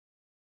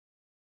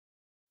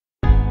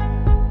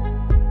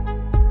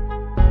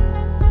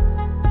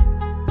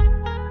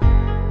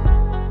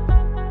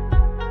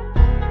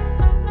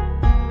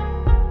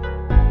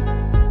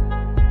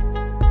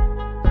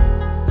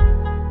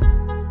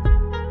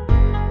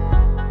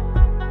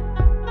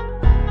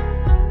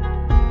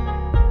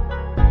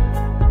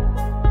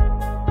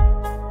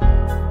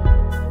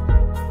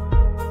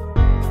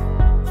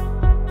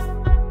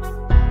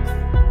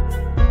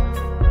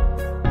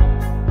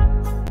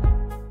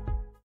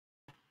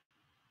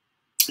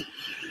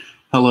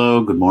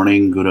Hello, good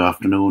morning, good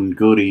afternoon,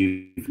 good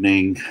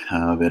evening,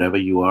 wherever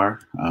you are.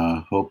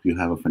 Hope you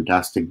have a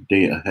fantastic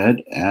day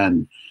ahead.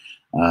 And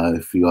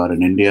if you are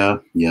in India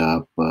या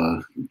आप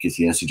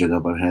किसी ऐसी जगह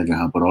पर हैं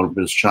जहाँ पर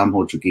ऑलमोस्ट शाम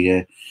हो चुकी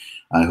है,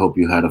 I hope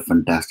you had a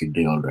fantastic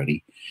day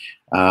already.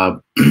 Uh,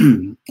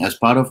 as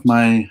part of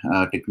my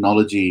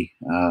technology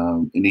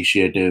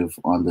initiative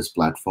on this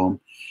platform,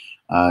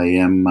 I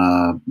am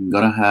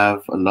going to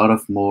have a lot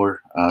of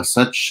more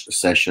such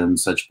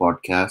sessions, such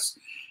podcasts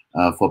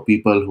for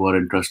people who are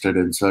interested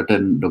in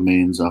certain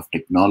domains of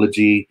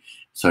technology,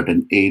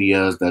 certain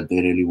areas that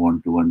they really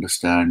want to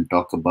understand,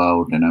 talk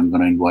about, and I'm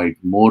going to invite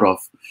more of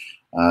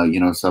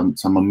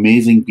some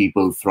amazing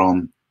people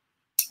from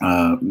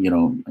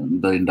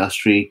the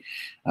industry.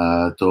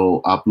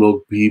 तो आप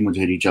लोग भी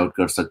मुझे reach out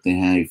कर सकते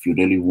हैं if you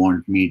really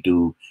want me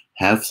to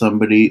have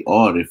somebody,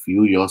 or if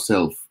you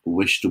yourself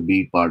wish to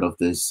be part of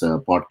this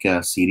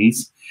podcast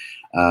series.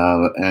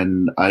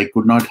 And I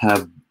could not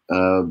have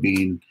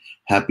been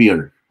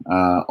happier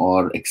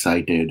or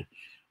excited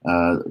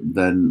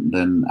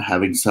than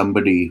having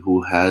somebody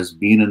who has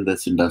been in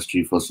this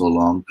industry for so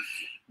long,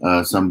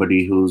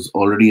 somebody who's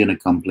already an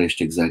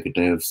accomplished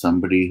executive,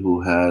 somebody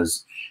who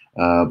has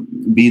uh,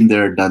 been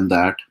there, done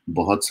that.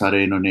 बहुत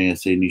सारे इन्होंने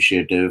ऐसे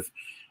initiative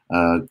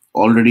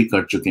already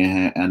कर चुके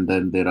हैं, and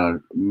then there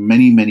are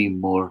many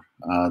more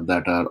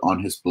that are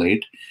on his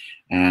plate,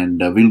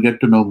 and we'll get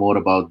to know more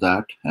about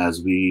that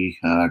as we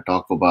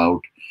talk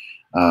about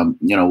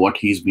what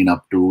he's been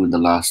up to in the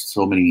last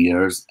so many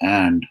years,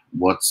 and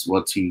what's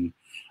he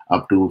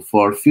up to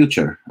for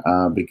future,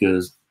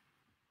 because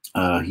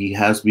he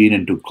has been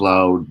into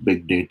cloud,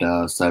 big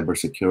data,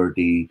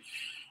 cybersecurity,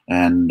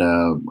 and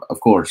of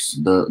course,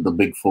 the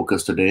big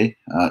focus today,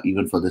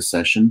 even for this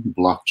session,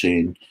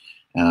 blockchain,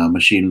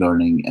 machine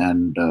learning,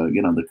 and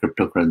the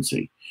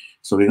cryptocurrency.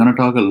 So we're going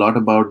to talk a lot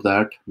about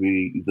that.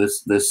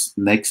 This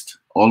next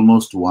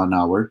almost 1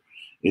 hour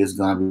is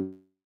going to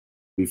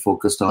be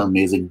focused on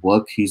amazing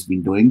work he's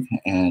been doing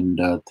and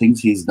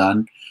things he's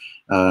done,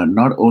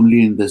 not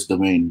only in this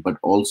domain, but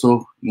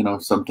also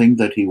something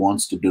that he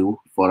wants to do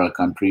for our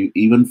country,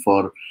 even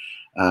for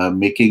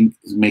making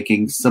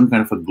some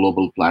kind of a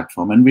global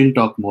platform. And we'll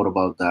talk more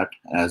about that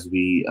as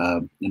we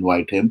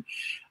invite him.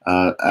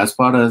 As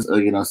far as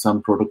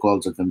some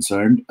protocols are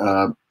concerned,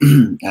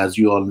 as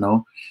you all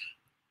know,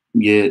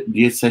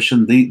 these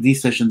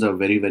sessions are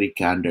very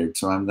candid.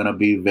 So I'm going to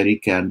be very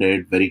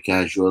candid, very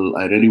casual.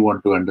 I really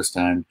want to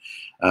understand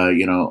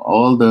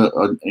all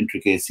the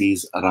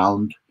intricacies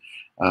around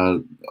uh,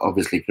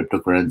 obviously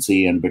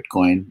cryptocurrency and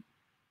Bitcoin,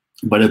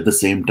 but at the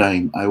same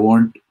time I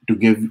want to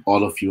give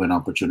all of you an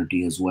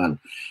opportunity as well.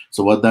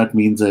 So what that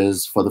means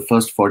is, for the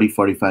first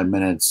 40-45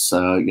 minutes,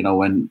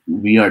 when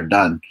we are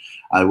done,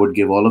 I would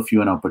give all of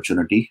you an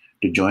opportunity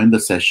to join the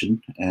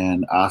session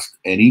and ask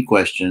any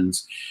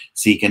questions,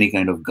 seek any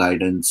kind of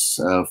guidance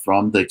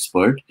from the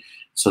expert.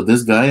 So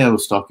this guy I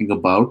was talking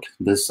about,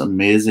 this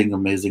amazing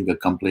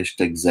accomplished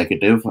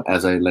executive,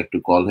 as I like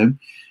to call him,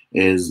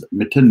 is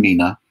Mitthan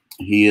Meena.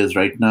 He is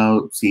right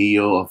now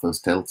CEO of a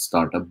stealth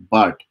startup,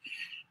 but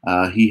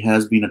he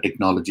has been a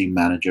technology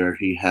manager.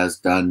 He has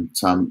done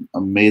some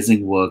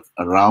amazing work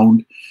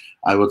around,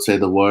 I would say,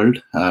 the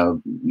world.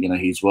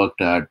 He's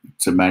worked at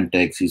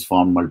Semantics. He's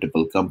formed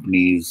multiple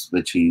companies,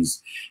 which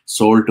he's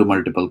sold to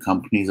multiple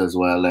companies as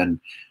well. And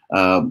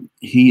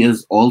he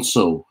is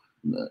also,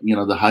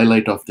 the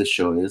highlight of this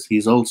show is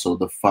he's also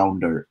the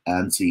founder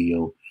and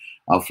CEO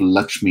of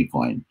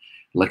Laxmicoin.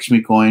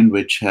 Laxmicoin,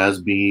 which has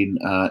been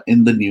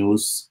in the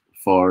news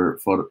for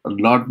a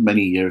lot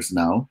many years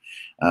now,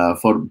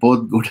 for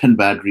both good and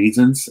bad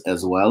reasons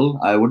as well.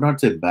 I would not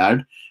say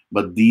bad,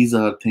 but these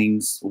are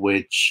things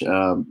which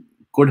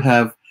could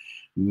have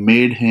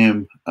made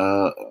him,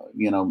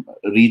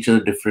 reach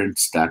a different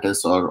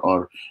status,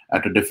 or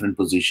at a different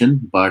position.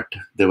 But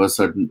there were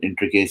certain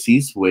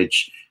intricacies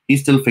which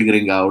he's still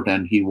figuring out,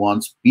 and he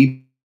wants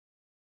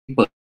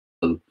people.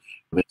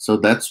 So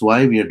that's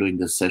why we are doing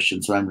this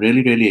session. So I'm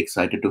really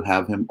excited to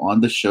have him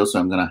on the show. So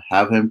I'm going to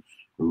have him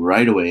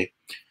right away.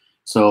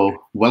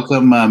 So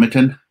welcome,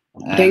 Mitten.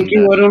 Thank And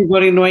you, Varun,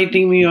 for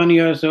inviting me on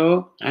your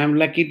show. I'm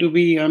lucky to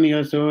be on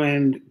your show,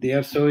 and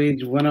your show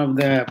is one of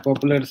the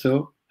popular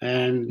show.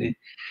 And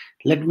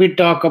let me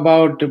talk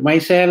about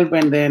myself,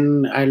 and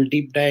then I'll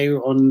deep dive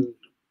on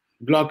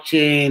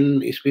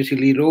blockchain,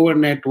 especially Rover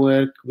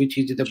network, which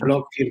is the sure.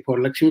 blockchain for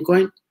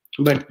Laxmicoin.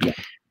 But Yeah.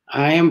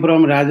 I am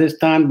from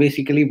Rajasthan,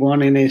 basically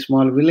born in a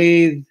small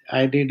village.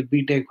 I did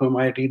BTech from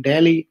IIT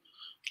Delhi.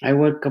 I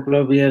worked a couple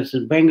of years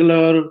in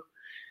Bangalore,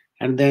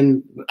 and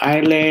then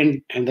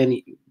Ireland, and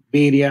then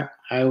Bay Area.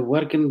 I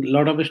work in a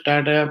lot of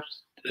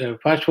startups.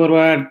 Fast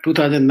forward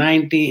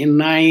 2019, in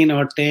 9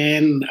 or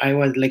 10, I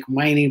was like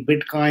mining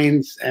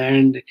bitcoins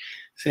and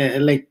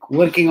like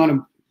working on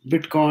a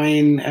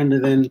Bitcoin, and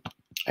then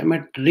I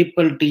met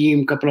Ripple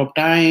team couple of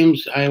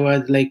times. I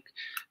was like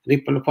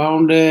Ripple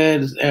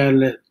founders,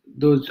 and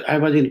those I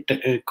was in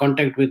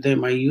contact with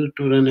them. I used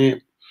to run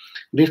a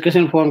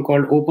discussion forum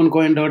called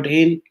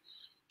OpenCoin.in,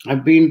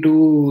 I've been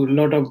to a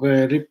lot of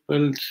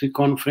Ripple's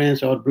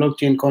conference or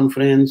blockchain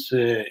conference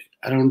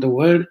around the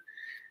world.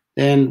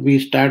 Then we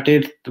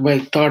started by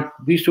thought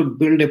we should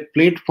build a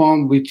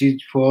platform which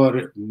is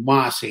for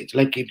masses.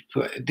 Like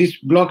this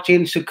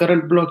blockchains,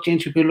 current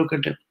blockchains, if you look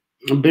at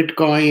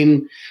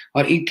Bitcoin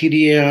or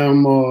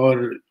Ethereum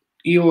or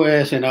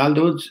EOS and all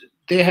those,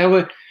 they have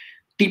a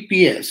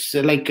TPS.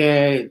 Like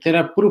there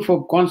are proof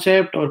of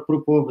concept or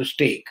proof of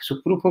stake.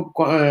 So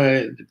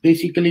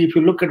basically, if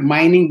you look at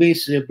mining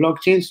based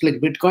blockchains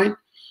like Bitcoin,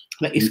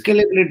 the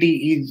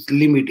scalability is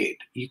limited.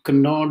 You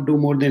cannot do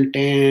more than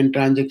 10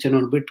 transactions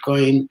on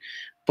Bitcoin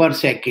per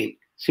second.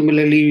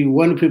 Similarly,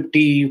 150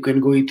 you can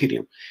go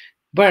Ethereum.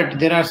 But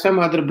there are some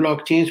other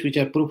blockchains which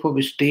are proof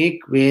of stake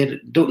where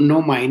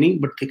no mining,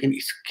 but they can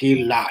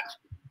scale large.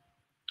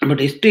 But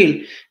still,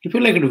 if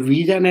you like a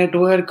Visa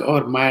network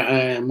or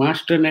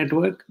Master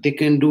network, they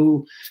can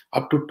do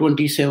up to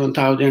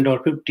 27,000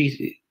 or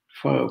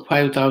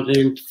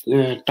 55,000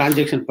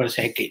 transactions per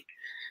second.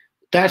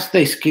 That's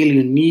the scale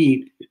you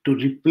need to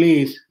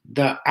replace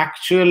the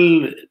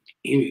actual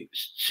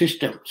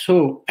system.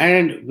 So,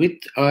 and with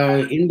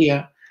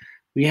India,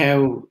 we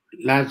have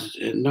large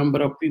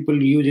number of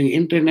people using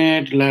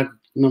internet, large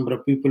number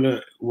of people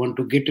want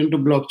to get into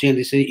blockchain.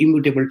 This is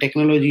immutable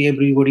technology.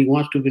 Everybody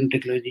wants to be in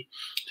technology.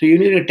 So you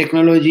need a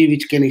technology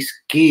which can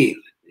scale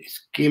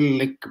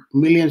like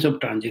millions of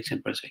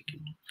transactions per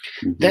second.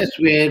 That's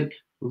where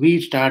we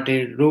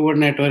started Rover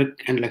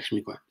Network and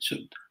Laxmicoin. So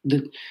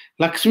the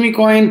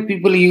Laxmicoin,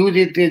 people use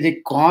it as a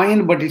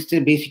coin, but it's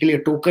basically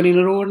a token in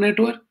a Rover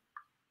Network.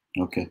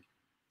 Okay.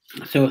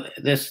 So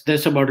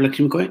that's about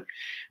Laxmicoin.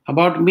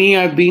 About me,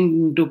 I've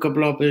been to a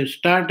couple of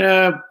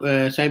startup,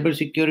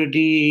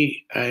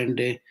 cybersecurity,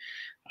 and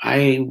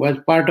I was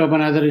part of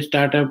another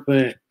startup.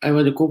 I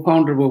was a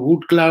co-founder of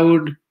Wood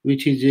Cloud,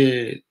 which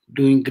is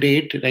doing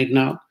great right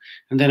now.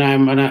 And then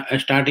I'm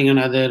starting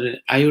another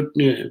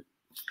IoT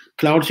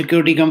cloud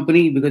security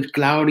company, because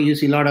cloud, you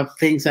see a lot of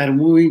things are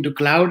moving to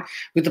cloud.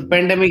 With the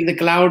pandemic, the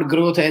cloud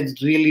growth has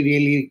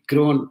really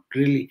grown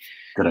really.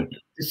 Correct.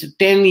 It's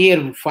 10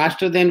 year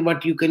faster than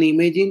what you can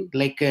imagine.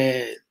 Like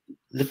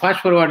the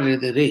fast forward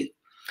the rate.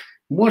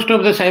 Most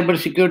of the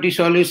cybersecurity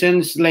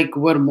solutions like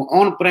were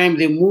on prem,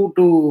 they move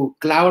to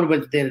cloud,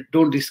 but they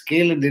don't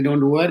scale, they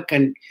don't work,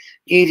 and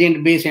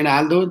agent based and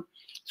all those.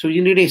 So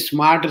you need a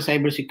smarter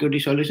cybersecurity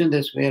solution.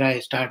 That's where I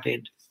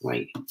started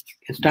my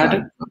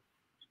startup.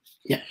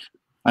 Yeah.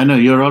 I know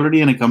you're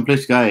already an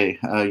accomplished guy.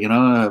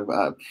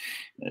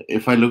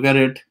 If I look at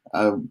it,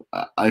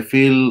 I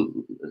feel,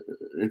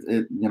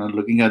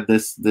 looking at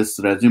this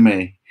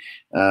resume,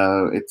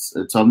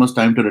 it's almost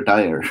time to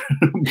retire.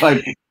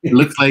 But it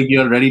looks like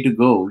you're ready to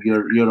go.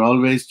 You're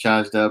always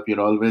charged up.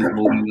 You're always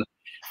moving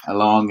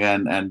along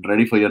and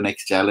ready for your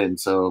next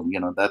challenge. So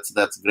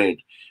that's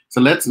great. So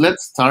let's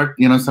start.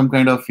 Some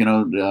kind of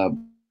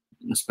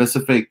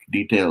specific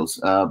details.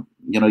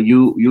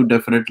 You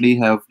definitely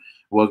have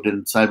worked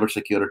in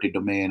cybersecurity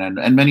domain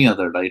and many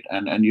other, right?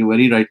 And you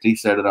very rightly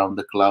said around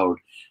the cloud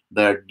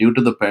that due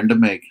to the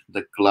pandemic,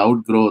 the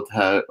cloud growth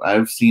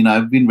I've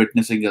been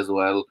witnessing as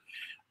well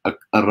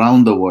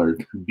around the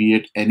world, be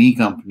it any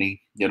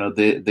company,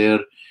 their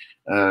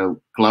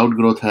cloud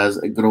growth has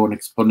grown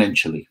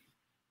exponentially,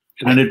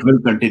 and it will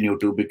continue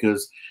to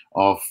because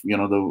of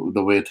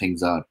the way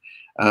things are.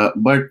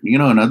 But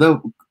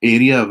another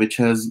area which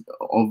has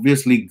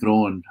obviously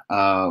grown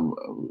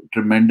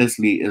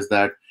tremendously is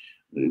that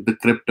the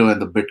crypto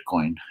and the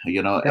Bitcoin.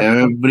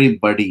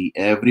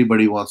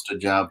 Everybody wants to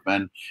jump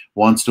and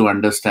wants to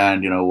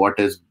understand what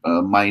is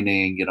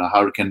mining,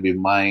 how can we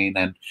mine,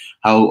 and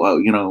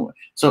how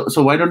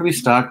so why don't we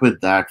start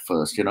with that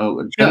first? Tell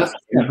us a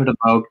little bit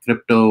about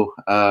crypto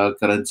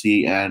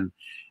currency, and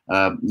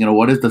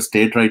what is the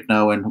state right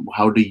now, and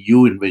how do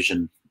you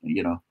envision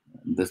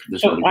this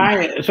So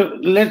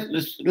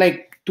let's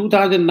like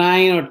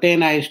 2009 or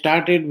 10, I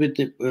started with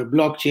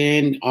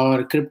blockchain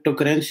or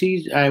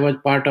cryptocurrencies. I was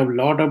part of a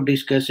lot of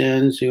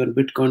discussions, even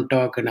Bitcoin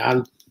talk and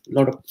all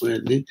lot of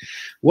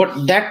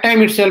what that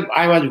time itself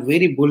I was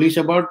very bullish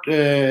about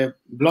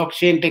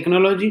blockchain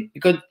technology,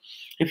 because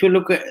if you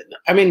look at,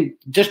 I mean,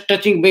 just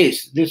touching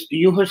base, this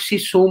you see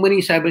so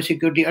many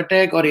cybersecurity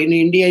attack, or in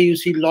India you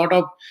see a lot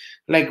of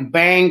like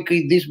bank,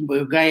 this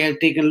guy has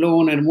taken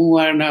loan and move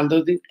and all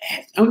those things.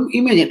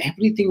 Imagine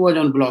everything was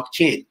on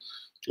blockchain.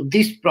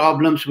 These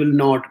problems will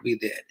not be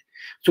there.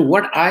 So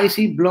what I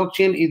see,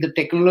 blockchain is the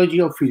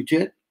technology of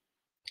future,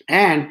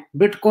 and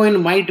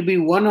Bitcoin might be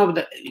one of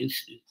the,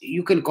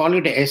 you can call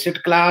it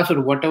asset class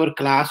or whatever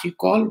class you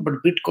call,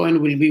 but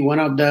Bitcoin will be one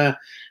of the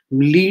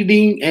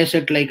leading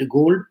asset like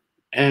gold.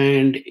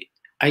 And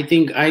I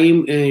think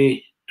I'm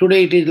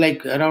today it is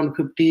like around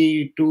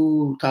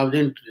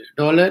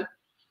 $52,000.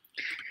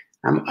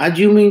 I'm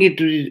assuming it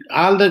is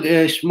all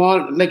the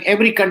small, like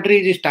every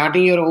country is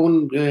starting your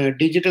own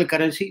digital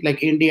currency,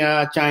 like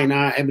India,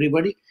 China,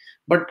 everybody.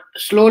 But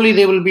slowly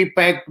they will be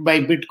packed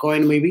by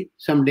Bitcoin maybe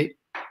someday.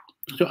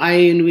 So I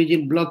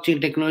envision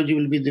blockchain technology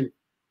will be the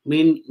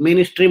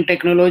mainstream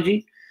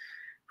technology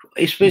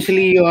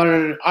especially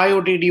your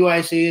IoT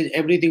devices,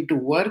 everything to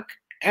work.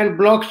 And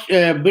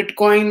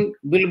Bitcoin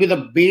will be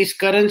the base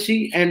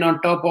currency, and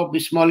on top of the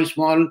small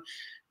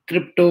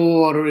crypto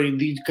or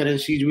these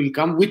currencies will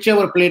come,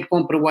 whichever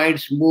platform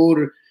provides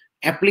more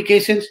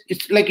applications.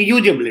 It's like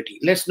usability.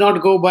 Let's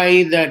not go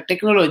by the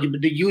technology,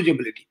 but the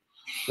usability.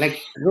 Like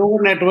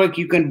Rover network,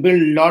 you can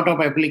build a lot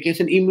of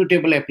application,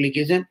 immutable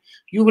application.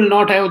 You will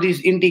not have this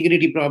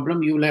integrity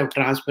problem. You will have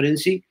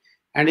transparency,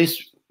 and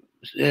it's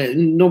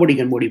nobody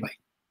can modify.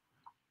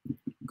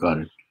 Got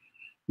it.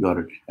 Got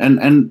it.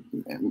 And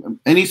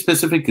any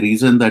specific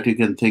reason that you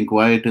can think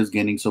why it is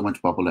gaining so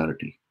much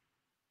popularity?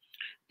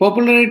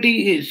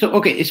 Popularity is so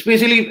okay,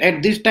 especially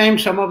at this time,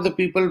 some of the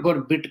people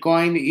for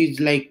Bitcoin is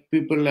like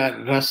people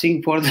are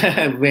rushing for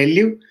the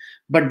value,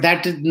 but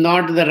that is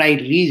not the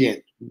right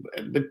reason.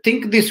 But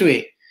think this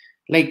way,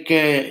 like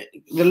the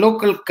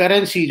local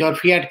currencies or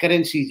fiat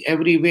currencies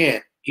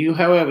everywhere, you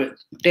have a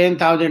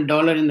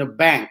 $10,000 in the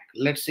bank.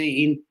 Let's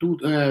say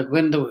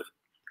when the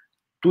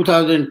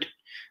 2000,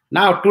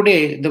 now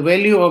today the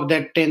value of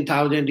that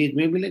 10,000 is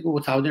maybe like over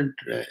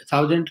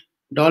 $1,000.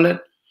 So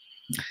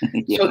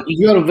Yeah.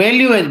 your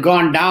value has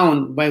gone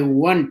down by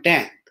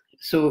 1/10.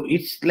 So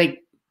it's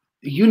like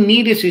you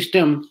need a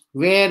system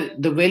where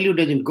the value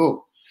doesn't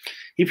go.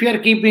 If you are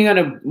keeping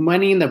your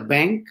money in the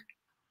bank,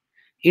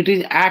 it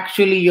is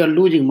actually you're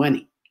losing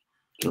money.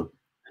 True.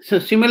 So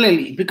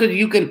similarly, because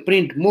you can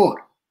print more,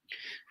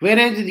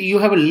 whereas you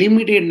have a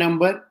limited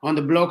number on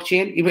the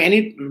blockchain, if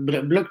any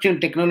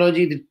blockchain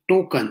technology, the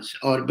tokens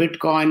or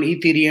Bitcoin,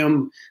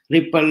 Ethereum,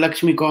 Ripple,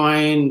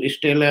 Laxmicoin,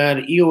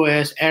 Stellar,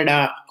 EOS,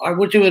 ADA, or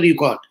whichever you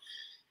call,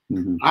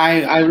 Hmm.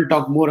 I will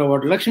talk more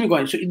about Lakshmi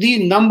coin. So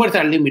these numbers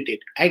are limited.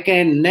 I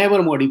can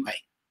never modify.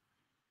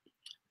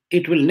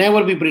 It will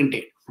never be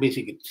printed,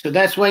 basically. So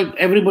that's why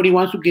everybody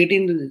wants to get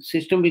in the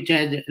system which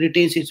has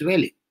retains its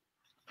value.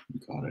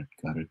 Got it.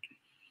 Got it.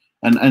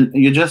 And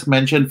you just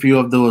mentioned few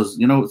of those.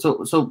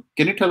 So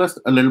can you tell us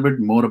a little bit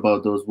more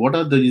about those? What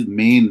are these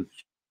main?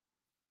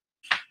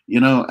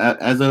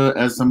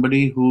 As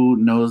somebody who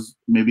knows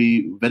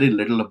maybe very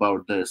little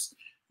about this,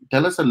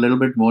 tell us a little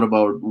bit more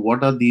about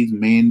what are these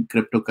main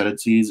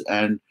cryptocurrencies,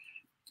 and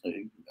uh,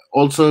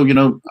 also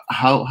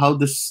how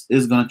this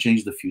is going to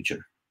change the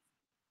future.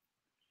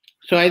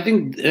 So I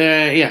think,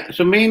 yeah.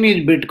 So main is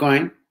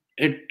Bitcoin.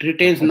 It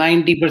retains Okay.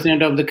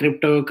 90% of the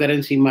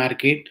cryptocurrency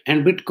market,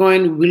 and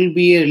Bitcoin will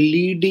be a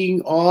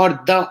leading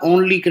or the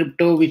only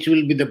crypto which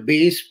will be the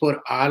base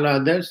for all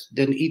others.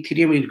 Then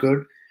Ethereum is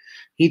good.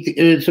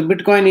 So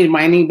Bitcoin is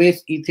mining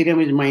based,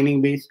 Ethereum is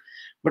mining based,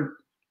 but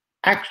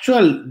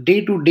actual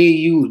day-to-day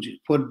use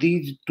for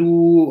these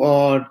two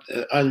or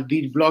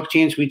these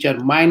blockchains which are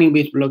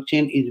mining-based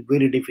blockchain is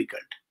very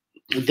difficult.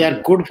 They are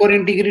Yeah. good for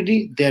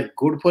integrity, they are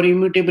good for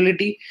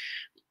immutability,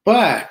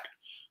 but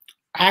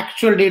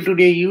actual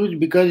day-to-day use,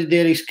 because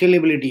their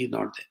scalability is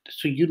not there.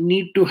 So you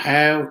need to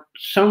have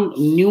some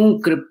new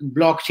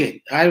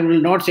blockchain. I will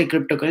not say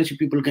cryptocurrency,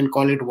 people can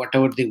call it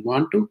whatever they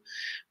want to,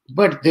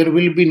 but there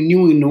will be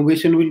new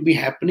innovation will be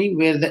happening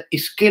where the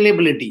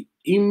scalability,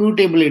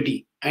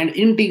 immutability, and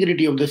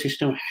integrity of the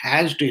system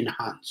has to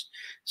enhance.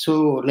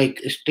 So like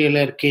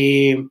Stellar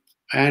came,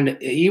 and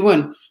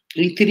even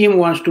Ethereum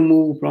wants to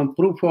move from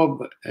proof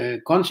of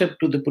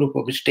concept to the proof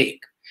of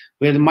stake,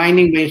 where the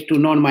mining based to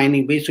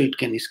non-mining based, so it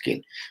can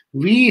scale.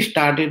 We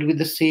started with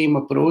the same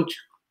approach,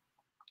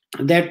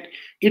 that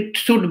it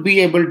should be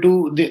able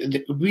to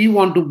we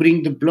want to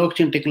bring the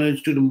blockchain technology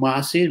to the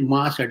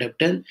mass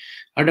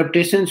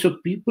adaptation, so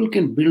people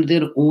can build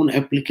their own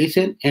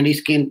application and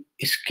it can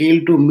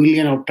scale to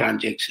million of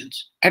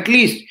transactions at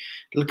least.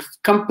 Like,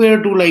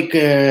 compared to like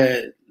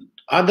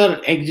other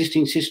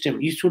existing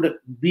system, you should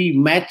be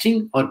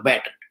matching or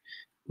better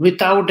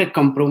without a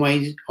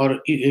compromise or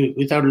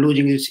without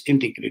losing its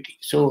integrity.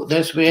 So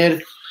that's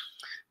where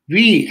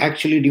we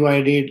actually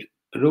divided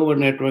rover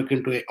network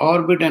into a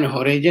orbit and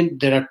horizon.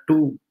 There are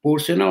two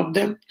portion of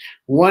them.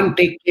 One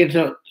Okay.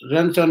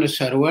 runs on the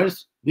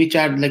servers, which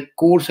are like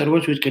core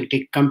servers which can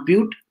take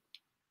compute.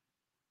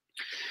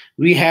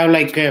 We have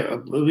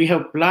we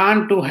have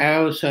planned to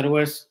have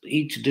servers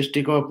each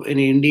district of in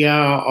India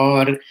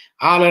or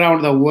all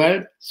around the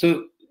world,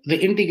 so the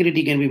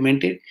integrity can be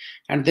maintained.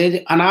 And there's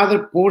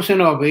another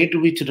portion of it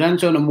which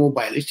runs on a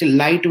mobile. It's a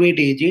lightweight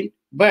agent,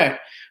 but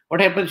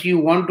what happens, you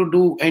want to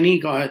do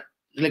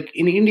like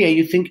in India,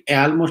 you think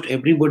almost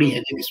everybody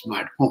has a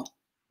smartphone.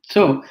 Yeah.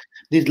 So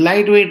these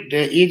lightweight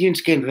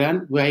agents can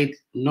run by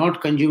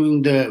not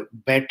consuming the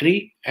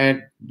battery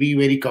and be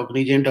very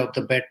cognizant of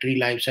the battery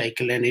life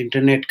cycle and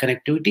internet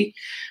connectivity,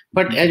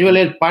 but Mhm. as well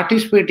as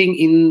participating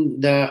in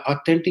the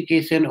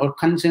authentication or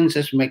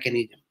consensus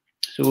mechanism.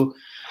 So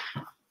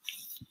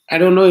I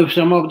don't know if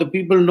some of the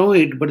people know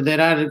it, but there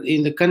are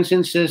in the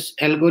consensus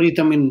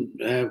algorithm in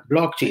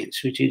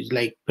blockchains, which is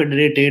like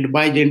federated,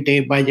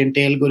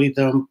 Bigente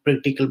algorithm,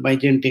 practical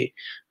Bigente.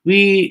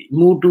 We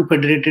move to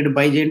federated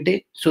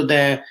Bigente so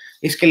the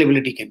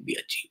scalability can be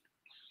achieved.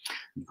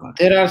 Got it.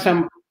 There are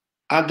some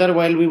other,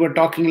 while we were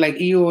talking like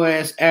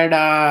EOS,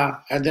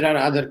 ADA, there are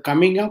other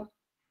coming up.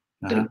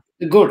 Uh-huh.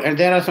 Good. And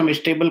there are some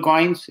stable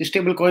coins.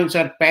 Stable coins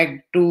are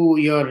pegged to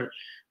your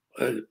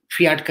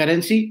fiat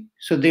currency,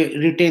 so they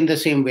retain the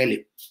same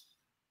value.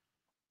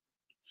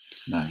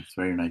 Nice,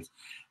 very nice.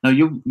 Now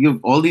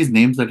you've all these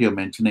names that you're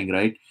mentioning,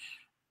 right?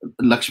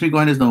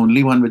 Laxmicoin is the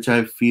only one which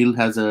I feel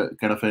has a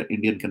kind of an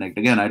Indian connect.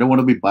 Again, I don't want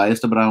to be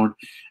biased around,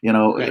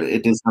 Right.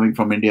 it is coming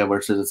from India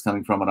versus it's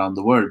coming from around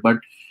the world. But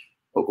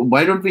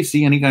why don't we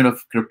see any kind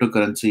of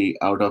cryptocurrency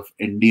out of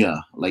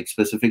India, like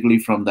specifically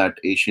from that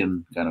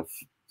Asian kind of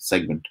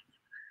segment?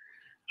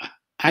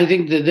 I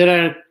think that there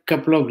are a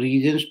couple of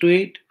reasons to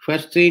it.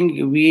 First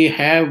thing, we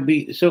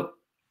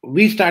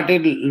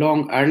started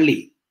long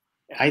early.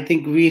 I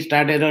think we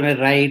started on a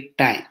right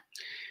time,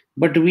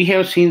 but we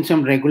have seen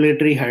some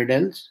regulatory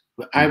hurdles.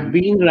 I've Hmm.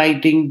 been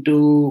writing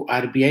to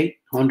RBI,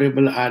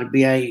 Honorable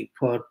RBI,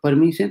 for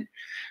permission,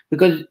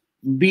 because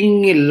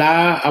being a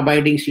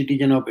law-abiding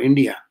citizen of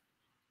India,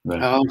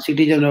 Right.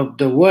 citizen of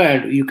the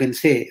world, you can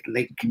say,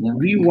 like Yeah.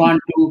 we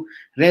want to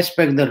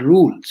respect the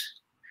rules.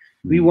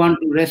 We Hmm. want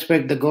to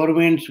respect the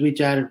governments which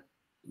are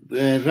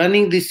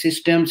running these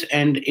systems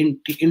and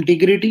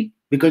integrity,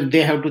 because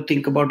they have to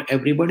think about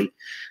everybody.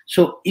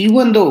 So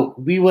even though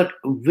we were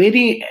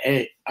very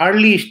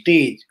early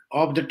stage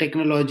of the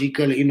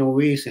technological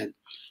innovation,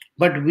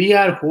 but we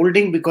are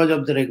holding because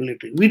of the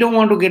regulatory. We don't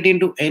want to get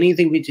into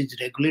anything which is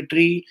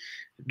regulatory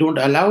don't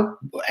allow,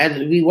 as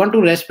we want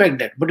to respect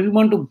that, but we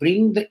want to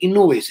bring the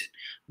innovation.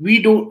 We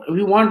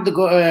want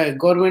the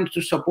government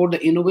to support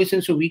the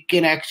innovation, so we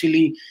can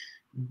actually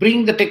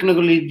bring the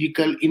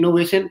technological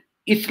innovation.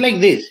 It's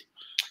like this: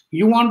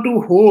 you want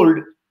to hold,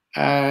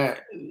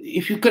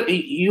 if you could,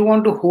 you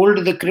want to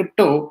hold the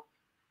crypto,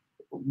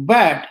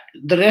 but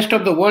the rest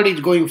of the world is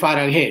going far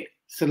ahead.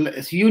 So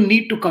you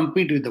need to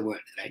compete with the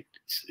world, right?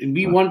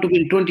 We Right. want to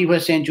be in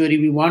 21st century.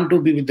 We want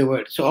to be with the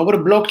world. So our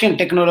blockchain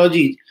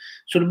technologies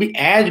should be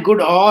as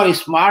good or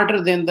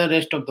smarter than the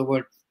rest of the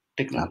world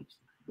technology.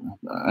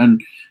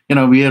 And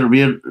we are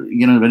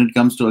when it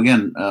comes to,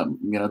 again,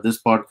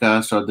 this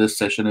podcast or this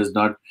session is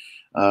not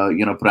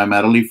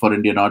primarily for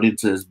Indian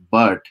audiences,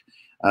 but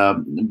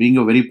being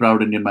a very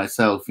proud Indian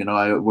myself,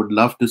 I would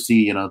love to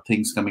see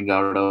things coming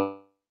out of,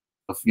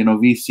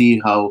 we see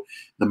how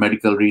the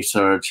medical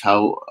research,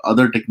 how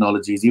other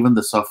technologies, even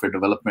the software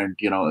development,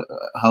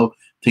 how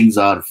things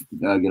are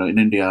in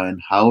India,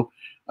 and how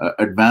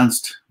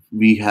advanced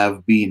we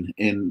have been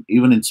in,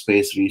 even in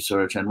space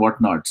research and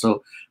whatnot.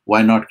 So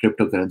why not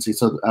cryptocurrency?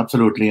 So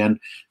absolutely. And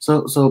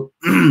so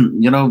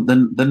then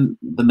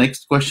the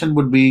next question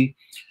would be,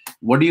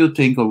 what do you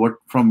think, or what,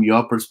 from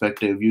your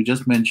perspective, you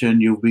just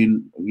mentioned you've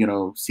been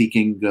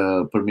seeking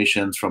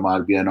permissions from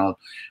RBI and all,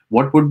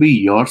 what would be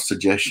your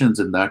suggestions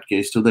in that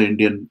case to the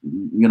Indian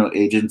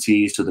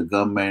agencies, to the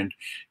government,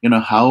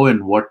 how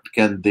and what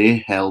can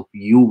they help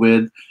you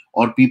with,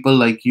 or people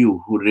like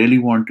you who really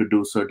want to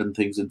do certain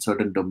things in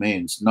certain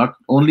domains, not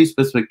only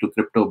specific to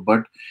crypto,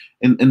 but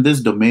in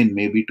this domain,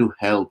 maybe to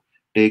help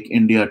take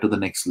India to the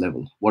next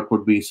level? What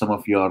would be some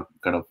of your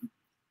kind of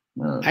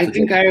I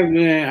think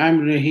suggestions?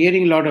 I'm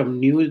hearing a lot of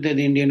news that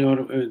the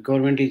Indian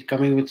government is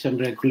coming with some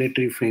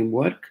regulatory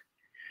framework.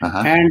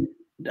 Uh-huh. And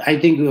I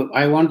think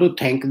I want to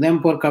thank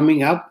them for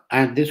coming up.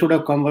 And they should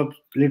have come up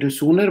a little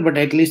sooner, but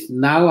at least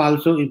now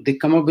also, if they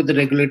come up with the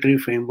regulatory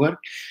framework,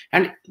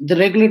 and the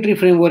regulatory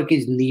framework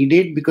is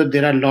needed because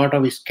there are a lot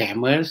of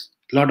scammers,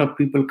 a lot of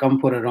people come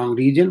for a wrong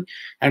reason,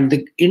 and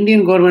the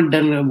Indian government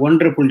done a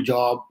wonderful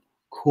job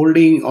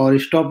holding or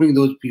stopping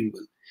those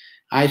people.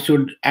 I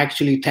should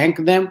actually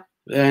thank them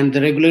and the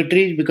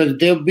regulatories, because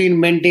they've been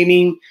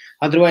maintaining.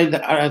 Otherwise,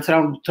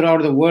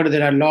 throughout the world,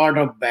 there are a lot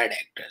of bad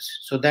actors.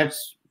 So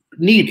that's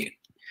needed.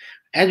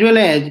 As well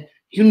as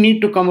you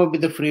need to come up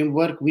with a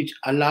framework which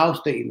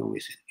allows the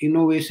innovation.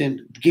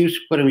 Innovation gives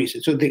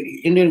permission. So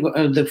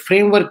the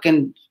framework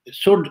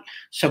should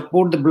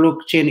support the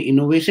blockchain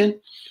innovation.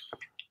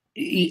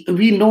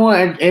 We know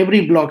that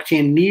every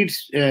blockchain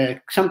needs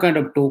some kind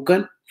of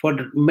token for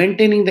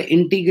maintaining the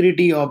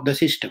integrity of the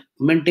system,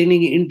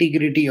 maintaining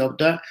integrity of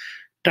the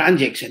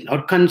transaction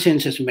or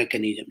consensus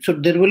mechanism. So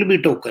there will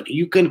be token.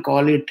 You can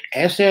call it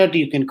asset,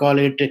 you can call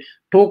it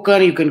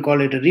token, you can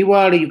call it a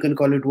reward, you can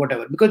call it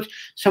whatever. Because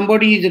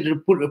somebody is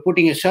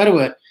putting a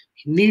server,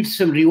 needs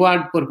some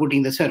reward for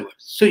putting the server.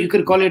 So you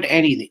can call it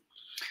anything.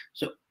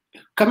 So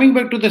coming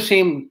back to the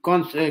same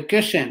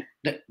question,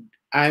 that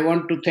I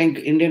want to thank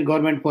Indian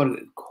government for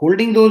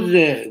holding those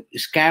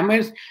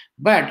scammers,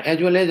 but as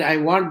well as I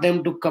want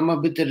them to come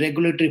up with a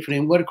regulatory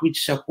framework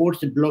which supports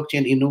the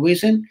blockchain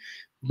innovation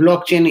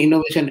across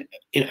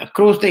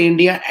the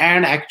India,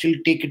 and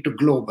actually take it to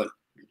global.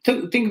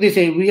 Think they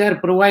say we are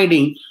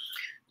providing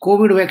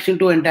COVID vaccine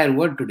to entire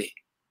world today,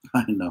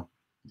 I know.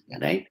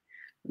 right?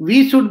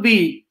 We should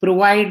be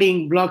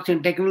providing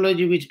blockchain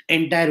technology which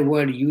entire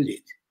world uses,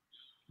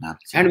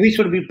 and we Absolutely.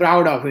 should be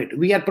proud of it.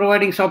 We are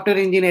providing software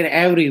engineer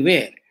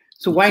everywhere,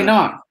 so why Exactly.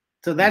 not?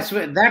 So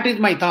Yeah. that is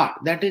my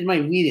thought, that is my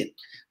vision,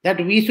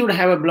 that we should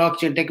have a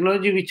blockchain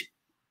technology which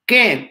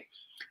can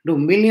do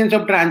millions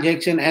of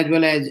transactions, as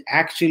well as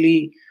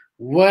actually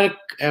work,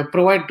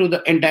 provide to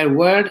the entire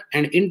world,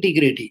 and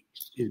integrity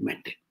is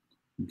maintained.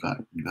 Got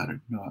it. Got it.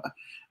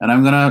 And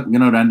I'm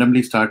gonna,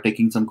 randomly start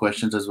taking some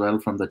questions as well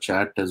from the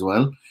chat as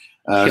well.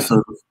 Sure.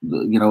 So,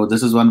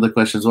 this is one of the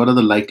questions. What are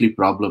the likely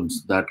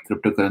problems that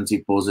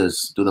cryptocurrency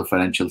poses to the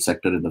financial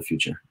sector in the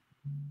future?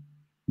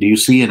 Do you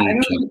see I any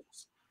don't.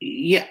 challenges?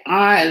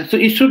 Yeah, so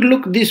it should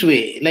look this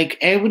way. Like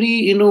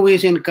every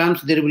innovation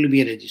comes, there will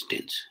be a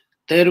resistance.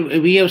 There,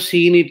 we have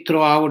seen it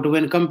throughout.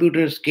 When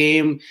computers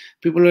came,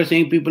 people were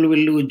saying people will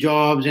lose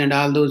jobs and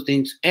all those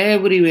things.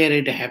 Everywhere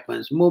it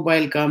happens.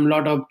 Mobile come,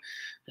 lot of.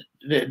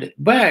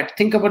 But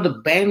think about the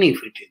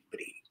benefit it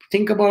brings.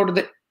 Think about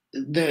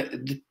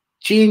the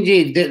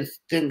changes.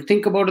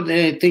 Think about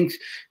the things.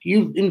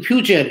 You in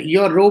future,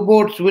 your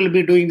robots will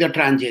be doing the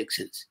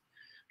transactions.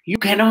 You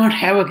cannot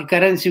have a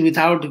currency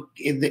without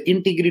the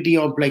integrity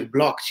of like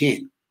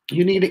blockchain.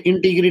 You need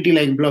integrity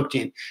like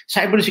blockchain.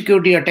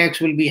 Cybersecurity attacks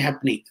will be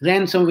happening.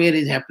 Ransomware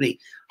is happening.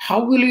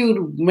 How will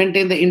you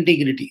maintain the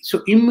integrity?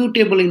 So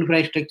immutable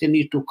infrastructure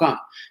needs to come,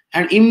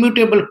 and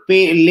immutable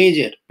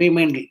ledger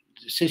payment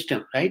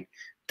system, right?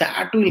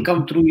 That will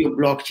come through your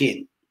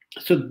blockchain.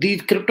 So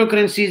these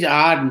cryptocurrencies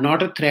are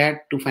not a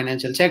threat to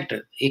financial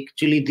sector.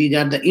 Actually, these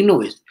are the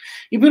innovations.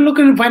 If you look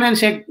at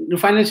the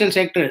financial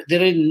sector,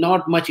 there is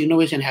not much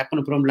innovation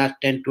happened from last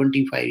 10,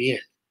 25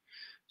 years.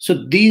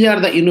 So these are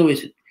the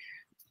innovations.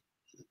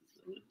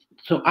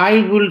 So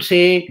I will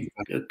say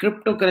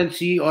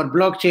cryptocurrency or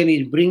blockchain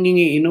is bringing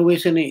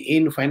innovation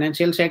in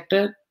financial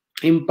sector,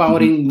 Mhm.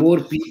 empowering more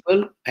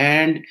people,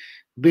 and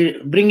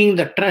bringing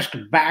the trust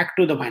back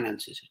to the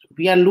financial system.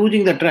 We are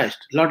losing the trust.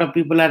 A lot of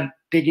people are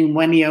taking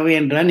money away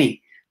and running.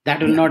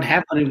 That will Yeah, not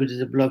happen if it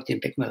is a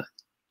blockchain technology.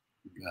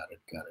 got it,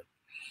 got it.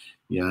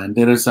 Yeah, and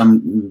there is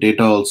some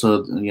data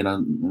also,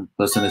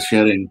 person is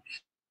sharing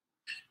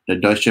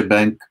that Deutsche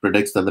Bank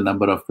predicts that the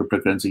number of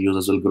cryptocurrency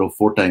users will grow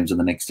 4 times in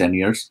the next 10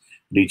 years,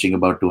 reaching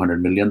about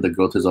 200 million. The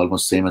growth is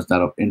almost same as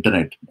that of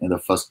internet in the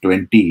first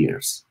 20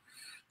 years.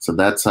 So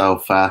that's how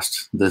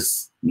fast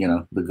this,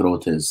 the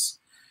growth is.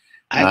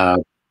 I, Uh,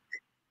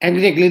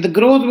 exactly. The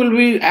growth will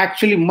be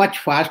actually much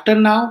faster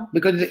now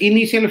because the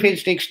initial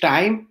phase takes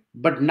time.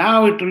 But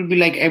now it will be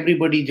like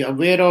everybody's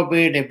aware of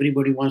it.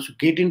 Everybody wants to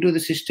get into the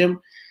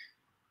system.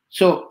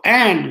 So,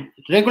 and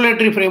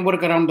regulatory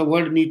framework around the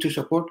world need to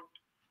support.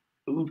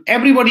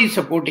 Everybody is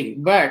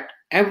supporting, but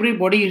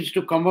everybody is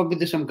to come up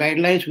with some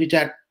guidelines which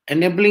are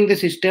enabling the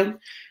system,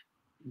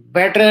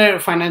 better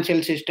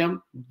financial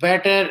system,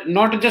 better,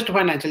 not just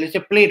financial, it's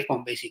a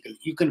platform basically.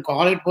 You can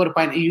call it for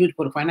use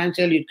for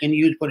financial, you can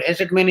use for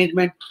asset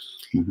management,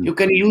 mhm. you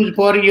can use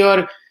for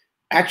your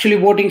actually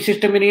voting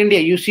system in India.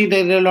 You see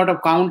there are a lot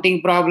of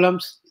counting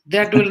problems.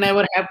 That will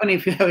never happen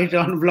if you have it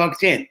on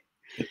blockchain.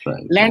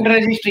 Right, Land right.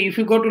 registry, if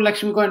you go to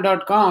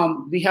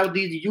laxmicoin.com, we have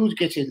these use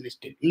cases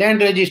listed. Land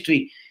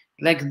registry,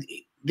 like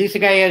this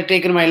guy has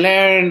taken my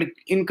land,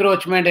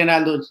 encroachment and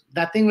all those.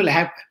 Nothing will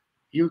happen.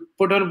 You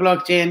put on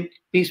blockchain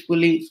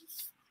peacefully.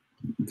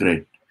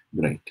 Great,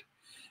 great.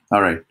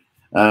 All right.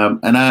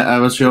 And I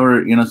was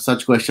sure,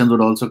 such questions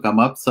would also come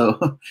up.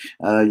 So,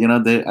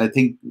 I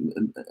think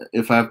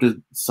if I have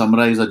to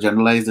summarize or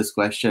generalize this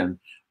question,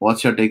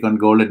 what's your take on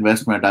gold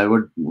investment? I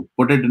would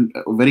put it in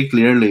very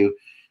clearly.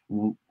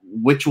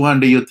 Which one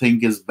do you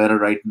think is better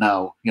right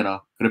now?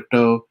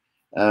 Crypto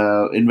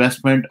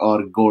investment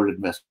or gold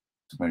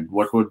investment?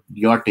 What would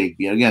your take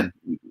be? Again,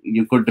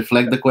 you could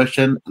deflect the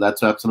question.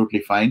 That's absolutely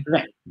fine.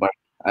 Right. But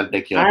I'll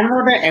take your. I'm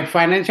not a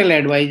financial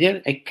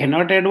advisor. I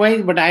cannot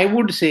advise, but I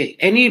would say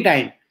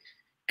anytime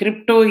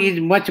crypto is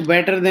much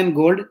better than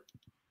gold.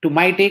 To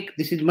my take,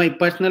 this is my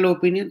personal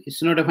opinion.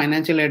 It's not a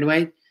financial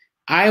advice.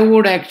 I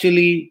would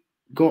actually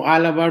go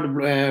all about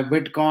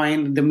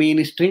Bitcoin, the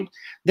mainstream.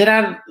 There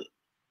are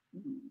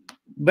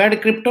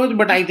bad cryptos,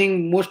 but I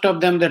think most of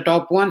them, the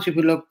top ones, if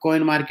you look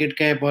coin market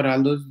cap or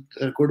all those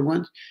are good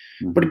ones.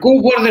 But Mhm.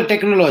 go for the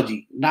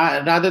technology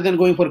rather than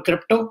going for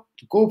crypto.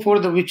 Go for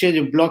the which is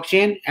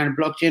blockchain and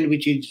blockchain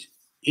which is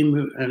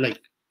like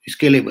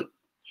scalable.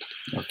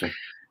 Okay.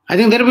 I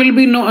think there will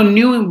be no a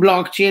new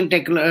blockchain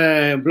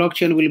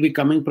will be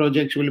coming.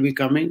 Projects will be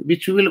coming,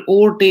 which will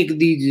overtake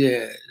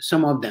these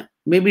some of them.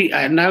 Maybe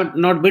now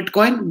not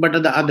Bitcoin,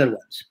 but the other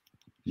ones.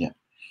 Yeah.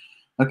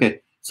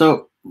 Okay.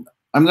 So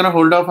I'm going to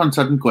hold off on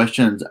certain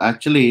questions.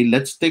 Actually,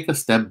 let's take a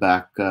step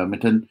back,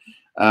 Mitten.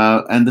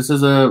 And this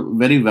is a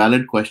very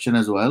valid question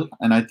as well.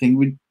 And I think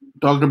we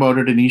talked about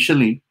it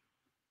initially.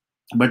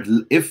 But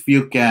if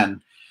you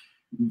can,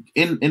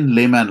 in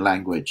layman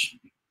language,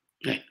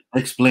 Right.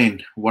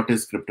 explain what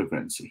is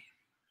cryptocurrency.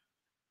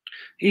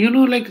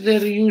 Like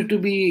there used to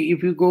be,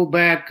 if you go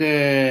back,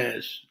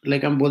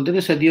 like हम बोलते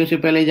थे सदियों से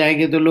पहले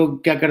जाएंगे तो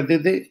लोग क्या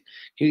करते थे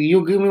कि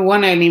you give me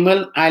one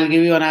animal, I'll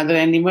give you another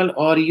animal,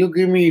 or you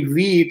give me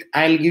wheat,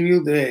 I'll give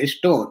you the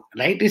stone,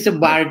 right? It's a Right.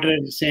 barter,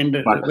 send,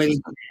 Barter well,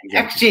 system.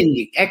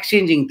 Exactly.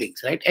 exchanging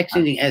things, right? Right.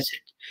 Exchanging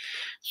assets.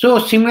 So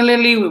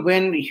similarly,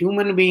 when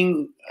human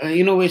being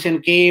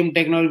innovation came,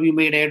 technology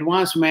made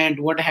advancement,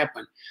 what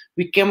happened?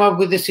 We came up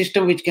with a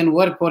system which can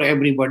work for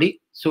everybody.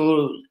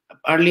 So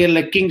earlier,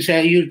 like kings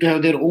used to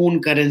have their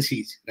own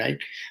currencies, right?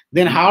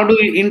 Then Mhm. how do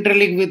we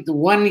interlink with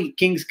one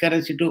king's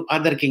currency to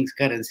other king's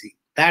currency?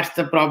 That's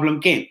the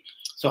problem came.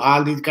 So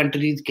all these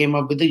countries came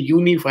up with a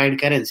unified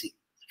currency,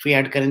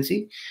 fiat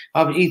currency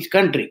of each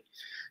country.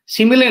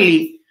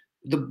 Similarly,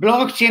 the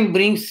blockchain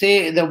brings,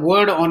 say, the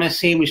world on a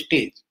same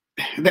stage.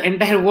 The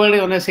entire world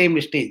is on a same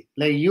stage.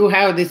 Like you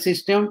have this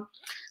system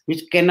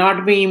which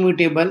cannot be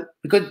immutable,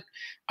 because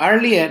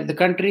earlier the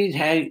countries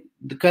had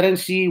the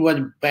currency was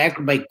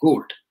backed by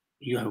gold.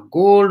 You have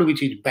gold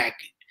which is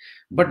backed,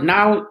 but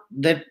now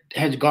that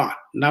has gone.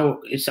 Now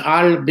it's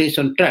all based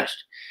on trust.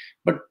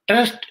 But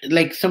trust,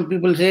 like some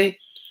people say,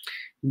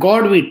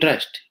 God we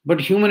trust, but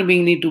human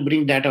being need to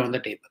bring data on the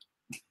table.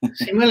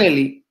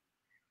 Similarly,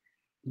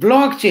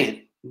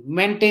 blockchain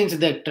maintains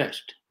that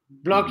trust.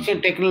 Mhm.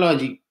 Blockchain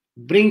technology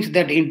brings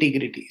that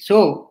integrity.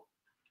 So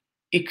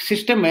एक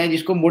system है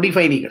जिसको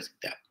modify नहीं कर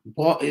सकता.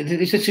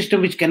 It's a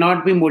system which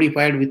cannot be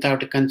modified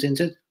without a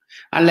consensus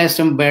unless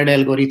some bad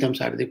algorithms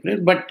are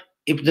different. But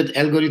if the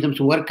algorithms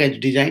work as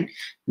designed,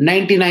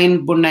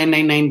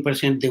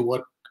 99.999% they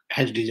work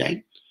as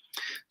designed.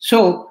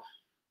 So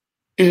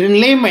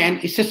in layman,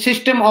 it's a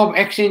system of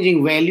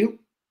exchanging value,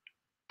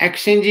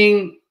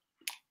 exchanging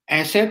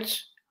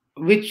assets,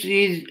 which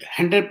is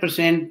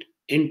 100%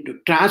 into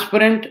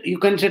transparent. You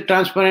can say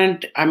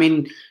transparent. I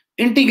mean,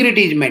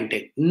 integrity is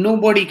maintained.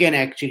 Nobody can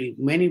actually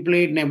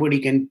manipulate. Nobody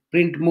can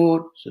print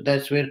more. So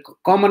that's where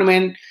common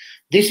man.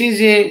 This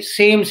is a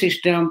same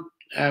system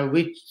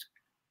which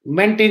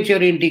maintains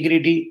your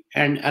integrity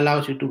and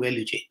allows you to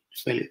value change.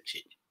 Value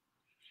change.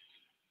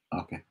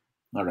 Okay.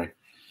 All right.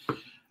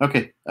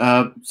 Okay.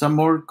 Some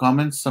more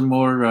comments, some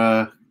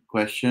more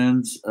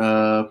questions.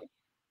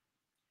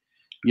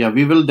 Yeah,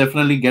 we will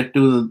definitely get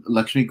to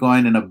Lakshmi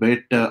Coin in a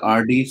bit,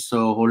 RD.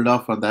 So hold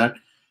off on that.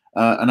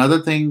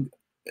 Another thing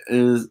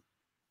is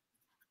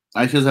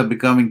ICOs have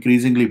become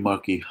increasingly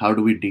murky. How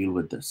do we deal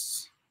with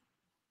this?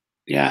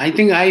 Yeah, I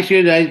think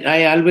ICOs,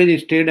 I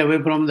always stayed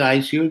away from the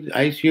ICOs.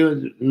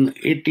 ICOs,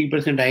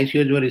 80%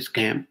 ICOs were a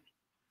scam.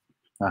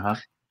 Uh-huh.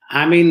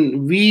 I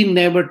mean, we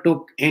never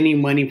took any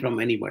money from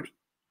anybody.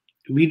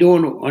 We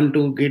don't want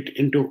to get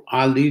into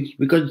all these,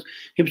 because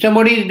if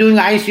somebody is doing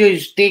ICO,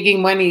 is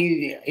taking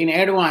money in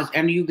advance,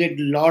 and you get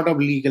a lot of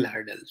legal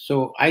hurdles.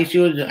 So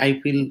ICOs, I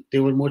feel they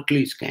were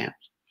mostly scams.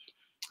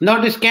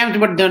 Not scams,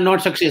 but they're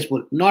not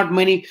successful. Not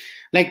many,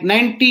 like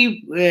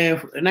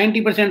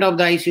 90% of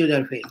the ICOs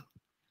are failed.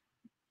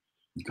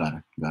 Got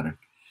it. Got it.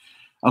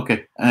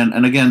 Okay.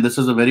 And again, this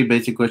is a very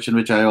basic question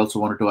which I also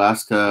wanted to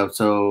ask.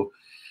 So,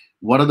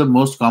 what are the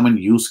most common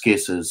use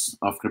cases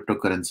of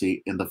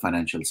cryptocurrency in the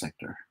financial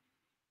sector?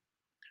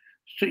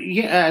 So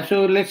yeah,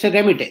 so let's say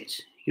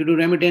remittance. You do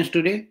remittance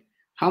today.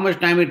 How much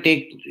time it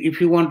takes if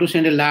you want to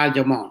send a large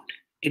amount?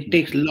 It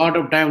takes a lot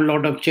of time. A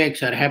lot of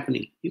checks are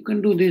happening. You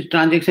can do this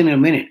transaction in a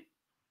minute,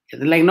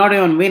 like not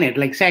even minute,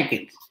 like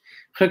seconds,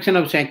 fraction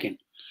of second.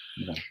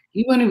 Right.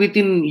 Even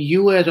within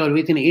US or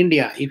within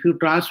India, if you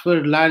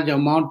transfer large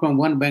amount from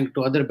one bank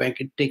to other bank,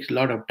 it takes a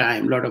lot of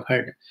time, a lot of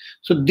hurdle.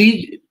 So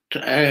these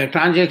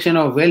transaction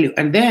of value,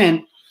 and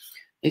then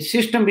a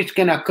system which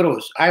can accrue.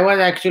 I was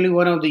actually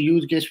one of the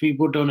use case we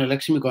put on a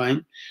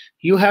Laxmicoin.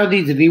 You have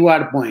these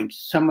reward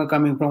points. Some are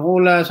coming from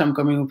Ola, some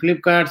coming from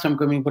Flipkart, some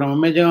coming from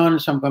Amazon,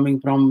 some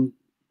coming from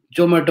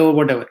Zomato,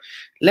 whatever.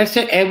 Let's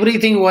say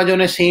everything was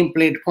on a same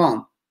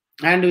platform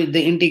and with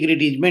the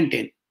integrity is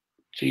maintained.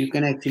 So you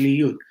can actually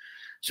use.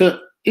 So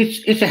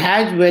it's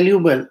as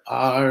valuable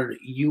or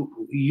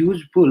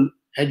useful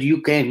as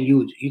you can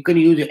use. You can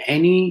use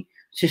any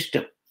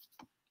system.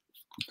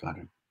 Got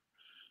it.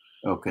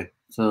 Okay.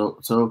 So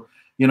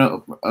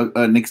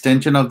an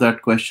extension of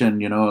that question,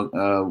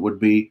 would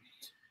be,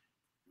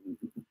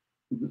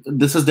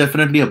 this is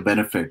definitely a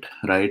benefit,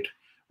 right?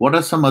 What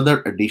are some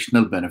other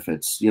additional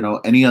benefits?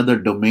 Any other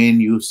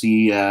domain you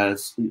see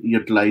as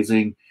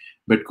utilizing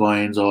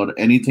bitcoins, or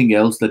anything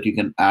else that you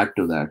can add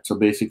to that? So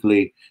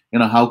basically,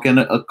 how can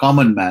a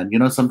common man,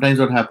 sometimes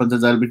what happens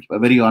is, I'll be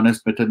very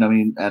honest, Mitthan, I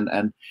mean,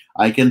 and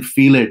I can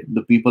feel it,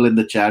 the people in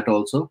the chat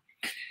also,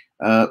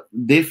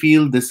 they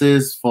feel this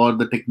is for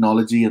the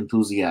technology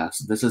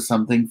enthusiasts. This is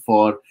something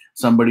for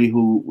somebody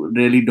who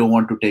really don't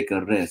want to take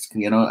a risk.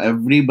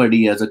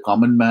 Everybody, as a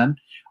common man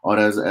or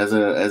as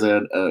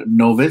a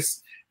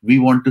novice, we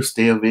want to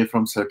stay away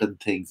from certain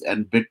things.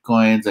 And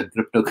bitcoins and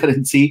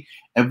cryptocurrency,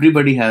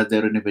 everybody has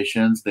their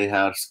inhibitions. They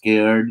are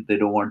scared. They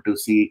don't want to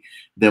see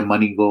their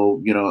money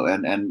go,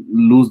 and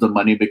lose the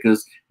money,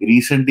 because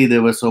recently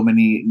there were so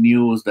many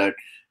news that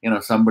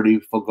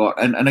somebody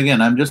forgot. And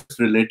again, I'm just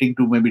relating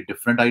to maybe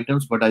different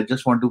items, but I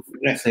just want to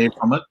Right. say,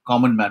 from a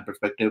common man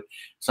perspective,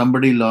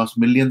 somebody lost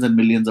millions and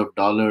millions of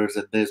dollars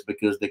at this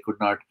because they could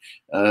not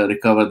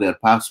recover their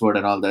password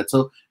and all that.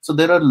 So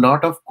there are a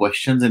lot of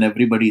questions in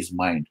everybody's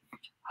mind.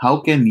 How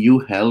can you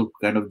help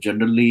kind of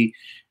generally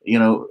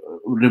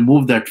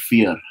remove that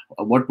fear?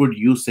 What would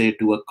you say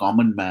to a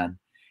common man,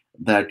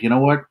 that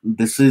what,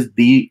 this is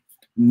the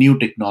new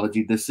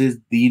technology, this is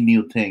the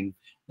new thing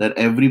that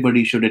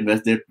everybody should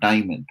invest their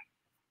time in?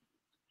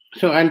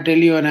 So I'll tell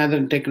you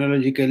another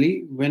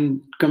technologically.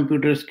 When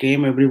computers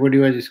came, everybody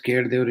was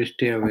scared. They would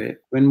stay away.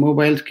 When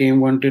mobiles came,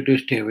 wanted to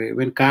stay away.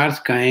 When cars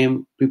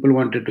came, people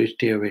wanted to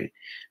stay away.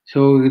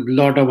 So a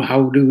lot of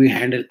how do we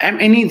handle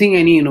anything,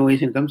 any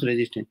innovation comes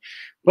resistance.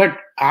 But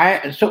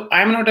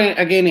I'm not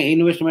again an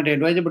investment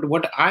advisor, but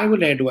what I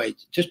will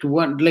advise, just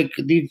one like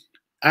these,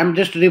 I'm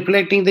just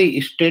reflecting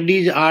the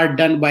studies are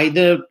done by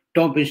the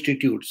top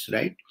institutes,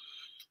 right?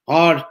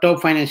 Or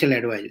top financial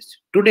advisors.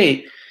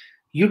 Today,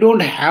 you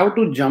don't have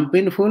to jump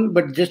in full,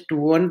 but just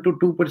 1 to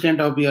 2%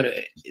 of your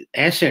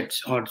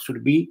assets or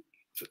should be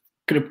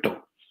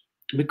crypto,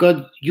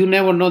 because you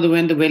never know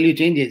when the value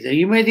changes.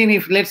 Imagine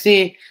if, let's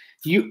say,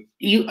 you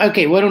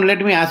okay, Varun, let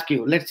me ask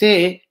you. Let's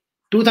say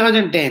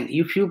 2010,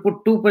 if you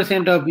put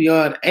 2% of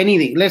your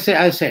anything, let's say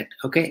asset,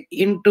 okay,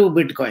 into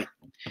Bitcoin,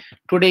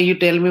 today you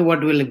tell me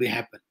what will be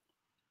happen.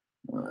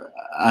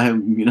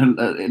 I'm,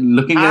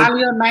 looking at. All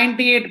your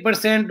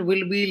 98%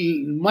 will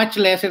be much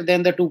lesser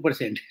than the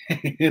 2%,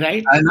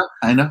 right?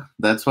 I know.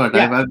 That's what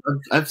Yeah,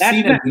 I've that's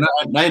seen it. the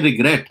And I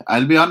regret.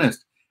 I'll be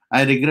honest.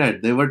 I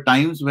regret. There were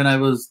times when I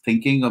was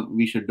thinking of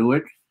we should do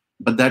it,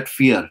 but that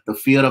fear, the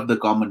fear of the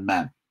common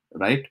man,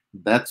 right?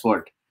 That's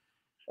what.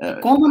 Uh,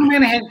 common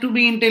man has to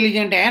be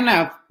intelligent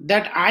enough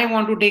that I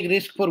want to take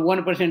risk for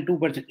 1%,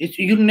 2%.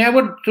 You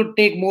never should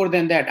take more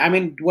than that. I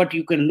mean, what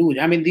you can lose.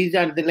 I mean, these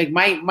are like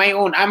my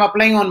own. I'm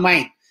applying on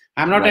mine.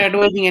 I'm not right.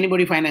 advising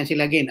anybody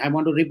financial. Again, I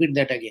want to repeat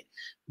that again.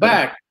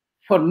 Correct. But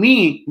for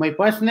me, my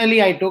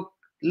personally, I took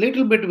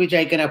little bit which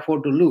I can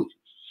afford to lose.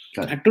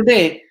 Correct. And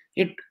today,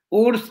 it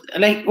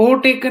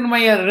overtaken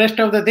my rest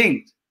of the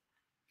things.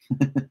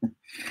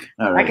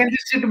 All I right. can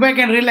just sit back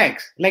and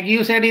relax. Like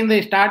you said in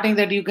the starting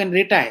that you can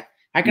retire.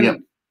 I Yep.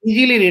 can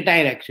easily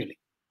retire actually.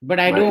 But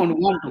I Right. don't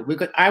want to,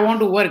 because I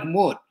want to work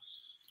more.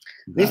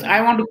 This Got it.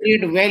 I want to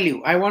create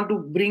value. I want to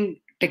bring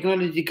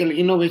technological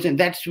innovation.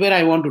 That's where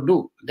I want to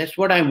do. That's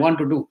what I want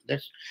to do.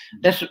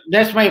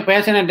 That's my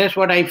passion, and that's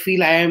what I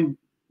feel I am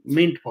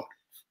meant for.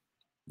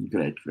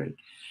 Great. Great.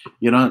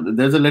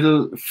 There's a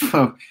little,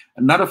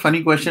 not a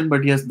funny question,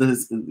 but yes,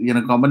 this,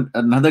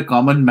 another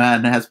common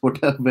man has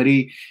put a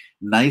very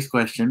nice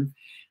question.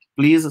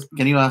 Please,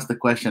 can you ask the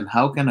question?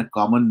 How can a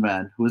common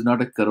man who is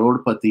not a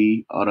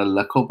crorepati or a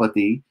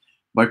lakhopati,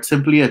 but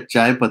simply a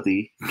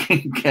chaypati,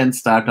 can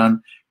start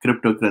on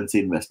cryptocurrency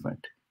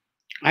investment?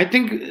 I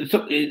think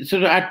so. So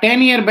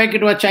 10 year back,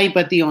 it was chai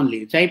pati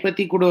only. Chai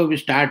pati could have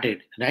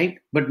started, right?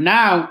 But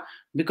now,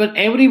 because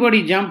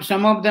everybody jumped,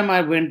 some of them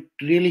are went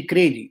really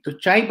crazy. तो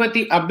चाय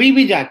पत्ती अभी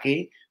भी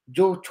जाके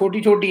जो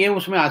छोटी छोटी है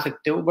उसमें आ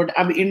सकते हो. बट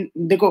अब इन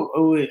देखो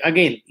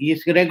अगेन ये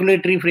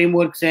रेगुलेटरी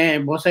फ्रेमवर्क्स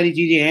हैं, बहुत सारी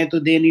चीजें हैं, तो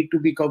they need to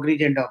be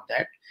cognizant of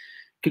that.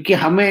 क्योंकि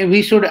हमें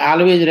we should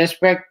always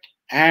respect,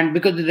 and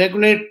because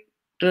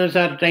regulators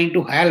are trying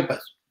to help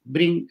us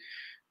bring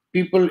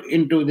people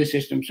into the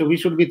system. So we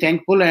should be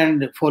thankful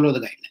and follow the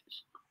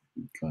guidelines.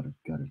 Got it.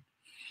 Got it.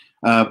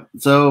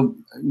 So,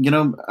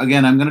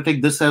 again, I'm going to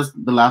take this as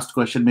the last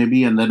question,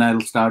 maybe, and then I'll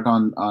start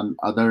on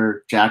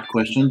other chat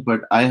questions.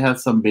 But I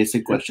have some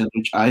basic questions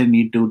which I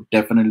need to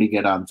definitely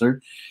get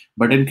answered.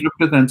 But in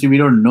cryptocurrency, we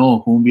don't know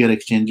whom we are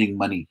exchanging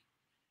money.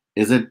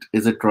 Is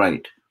it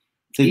right?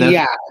 See that?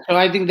 Yeah, so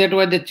I think that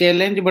was the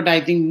challenge, but I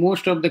think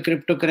most of the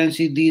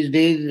cryptocurrency these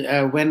days,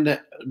 when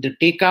the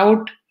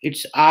takeout,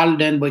 it's all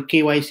done by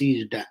KYC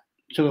is done.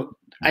 So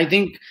I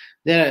think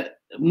the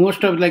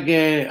most of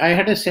I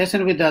had a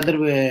session with other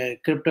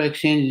crypto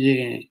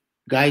exchange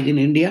guys in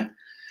India.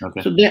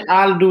 Okay. So they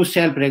all do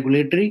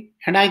self-regulatory,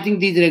 and I think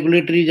these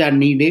regulatories are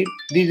needed.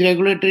 These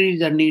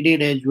regulatories are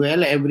needed as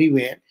well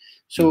everywhere.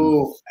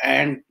 So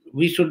and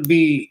we should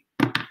be,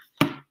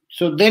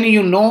 so then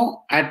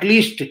at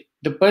least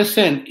the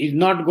person is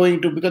not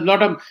going to, because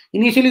lot of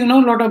initially a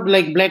lot of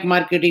like black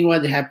marketing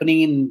was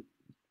happening in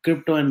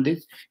crypto, and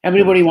this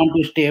everybody want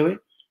to stay away.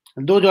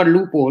 Those are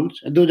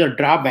loopholes, those are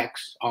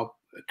drawbacks of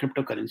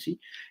cryptocurrency.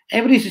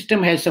 Every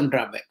system has some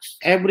drawbacks.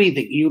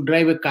 Everything you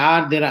drive a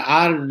car, there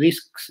are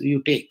risks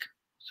you take.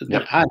 So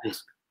there are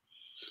risks,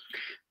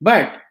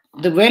 but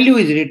the value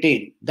is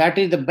retained. That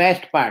is the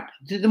best part.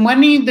 The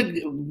money, the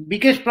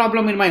biggest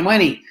problem in my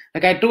money,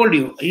 like I told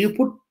you, you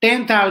put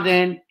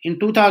 10,000 in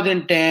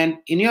 2010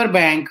 in your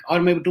bank,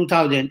 or maybe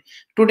 2,000.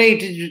 Today,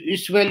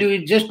 its value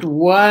is just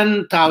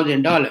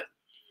 $1,000.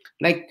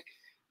 Like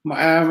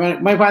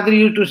my father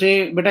used to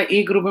say, बेटा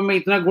 1 रुपए में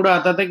इतना गुड़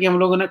आता था कि हम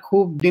लोगों ने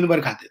खूब दिन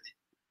भर खाते थे.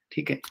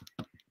 ठीक है,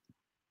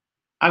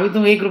 अभी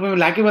तुम 1 रुपए में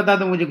लाके बता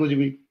दो मुझे कुछ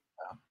भी,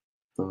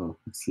 तो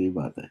सही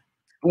बात है.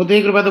 वो तो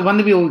 1 रुपया तो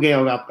बंद भी हो गया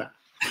होगा आपका.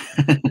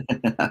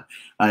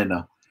 I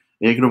know.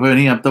 1 रुपए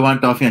नहीं, अब तो वहाँ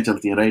टॉफियाँ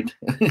चलती है, right?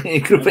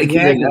 1 रुपए की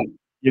जगह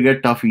you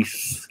get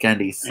toffees,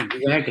 candies.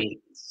 Exactly.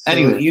 So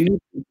Anyway, you need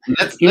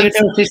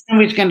let's a system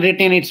which can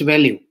retain its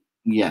value.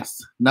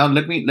 Yes. Now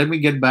let me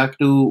get back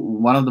to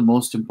one of the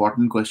most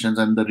important questions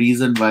and the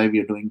reason why we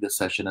are doing this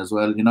session as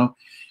well.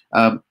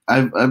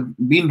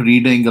 I've been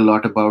reading a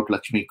lot about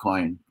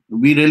Laxmicoin.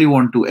 We really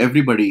want to,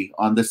 everybody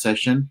on this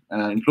session,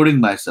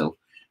 including myself,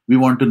 we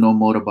want to know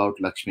more about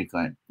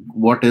Laxmicoin.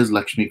 What is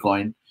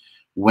Laxmicoin?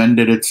 When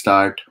did it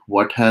start?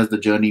 What has the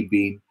journey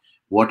been?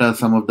 What are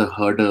some of the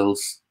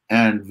hurdles?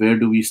 And where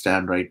do we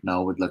stand right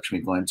now with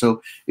Laxmicoin?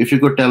 So if you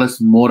could tell us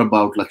more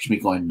about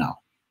Laxmicoin now.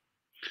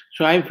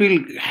 So I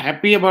feel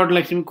happy about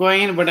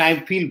Laxmicoin, but I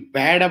feel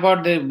bad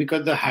about the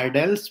because the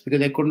hurdles,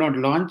 because I could not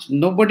launch.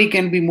 Nobody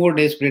can be more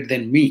desperate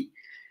than me,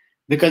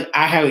 because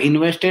I have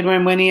invested my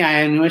money, I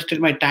have invested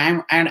my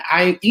time, and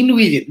I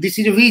envision this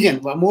is a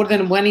vision more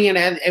than money and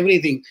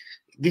everything.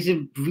 This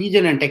is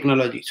vision and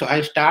technology. So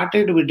I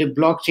started with the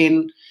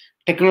blockchain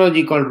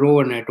technology called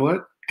Rover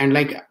Network, and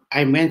like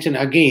I mentioned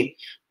again,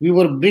 we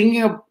were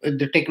bringing up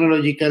the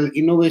technological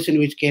innovation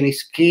which can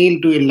scale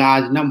to a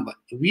large number.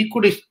 We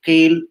could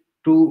scale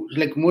to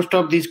like most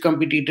of these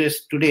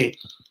competitors today.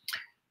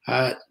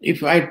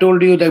 If I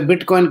told you that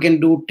Bitcoin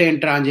can do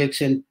 10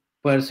 transactions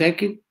per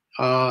second,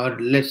 or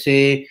let's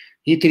say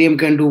Ethereum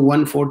can do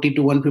 140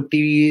 to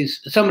 150,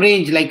 some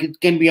range, like it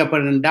can be up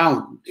and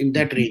down in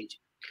that Mhm. range.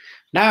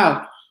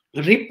 Now,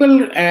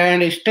 Ripple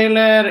and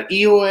Stellar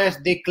EOS,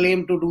 they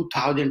claim to do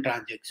 1,000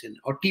 transactions,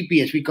 or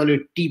TPS, we call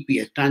it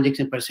TPS,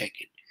 transaction per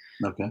second.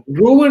 Okay.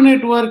 Rover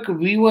Network,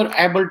 we were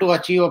able to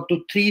achieve up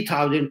to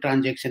 3,000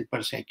 transactions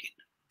per second.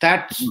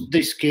 That's Mm.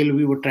 the scale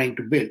we were trying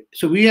to build.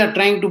 So we are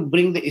trying to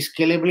bring the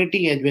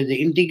scalability as well as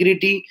the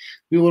integrity.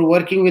 We were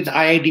working with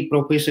IIT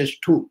professors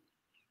too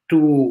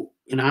to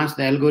enhance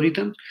the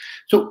algorithms.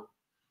 So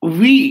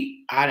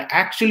we are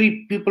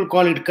actually, people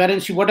call it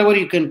currency, whatever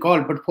you can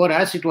call, but for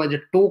us it was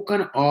a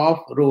token of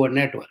Rover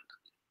Network.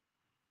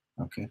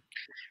 Okay.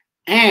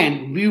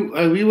 And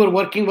we were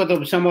working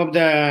with some of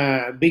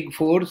the big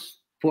fours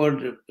for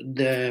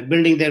the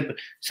building their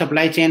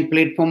supply chain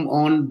platform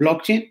on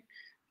blockchain.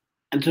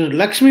 And so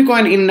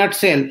Laxmicoin in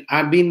nutshell,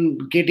 I've been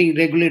getting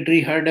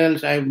regulatory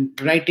hurdles. I'm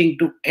writing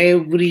to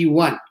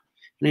everyone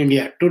in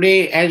India.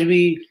 Today, as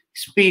we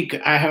speak,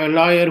 I have a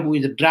lawyer who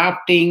is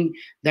drafting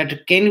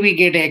that can we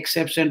get an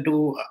exception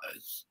to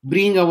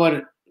bring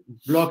our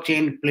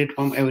blockchain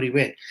platform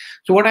everywhere.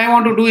 So what I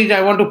want to do is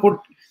I want to put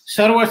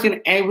servers in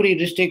every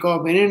district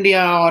of in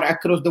India or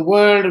across the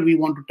world. We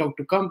want to talk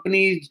to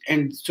companies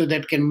and so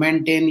that can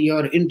maintain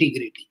your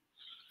integrity.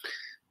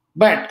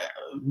 But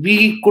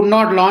we could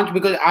not launch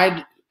because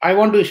I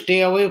want to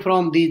stay away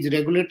from these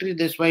regulatory.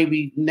 That's why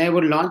we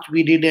never launched.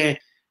 We did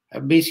a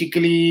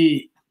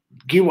basically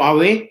give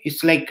away.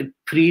 It's like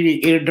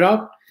free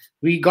airdrop.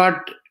 We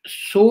got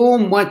so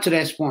much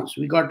response.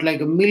 We got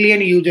like 1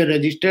 million user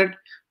registered.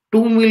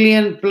 2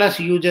 million plus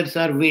users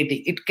are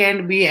waiting. It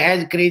can be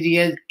as crazy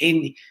as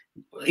in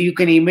you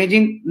can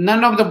imagine.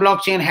 None of the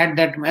blockchain had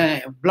that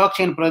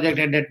blockchain project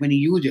had that many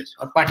users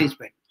or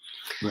participants.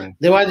 Right.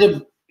 There was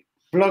a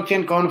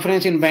blockchain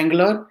conference in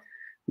Bangalore.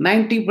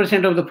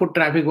 90% of the foot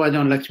traffic was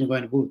on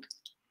Laxmicoin booth.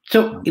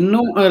 So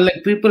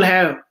like people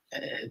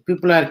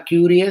are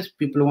curious.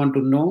 People want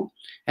to know,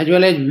 as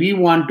well as we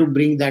want to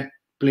bring that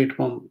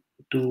platform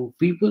to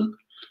people,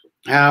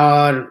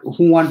 or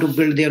who want to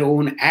build their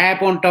own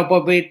app on top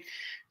of it.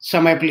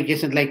 Some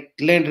applications like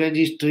land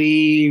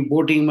registry,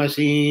 voting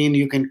machine,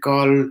 you can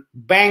call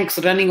banks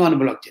running on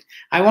blockchain.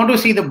 I want to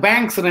see the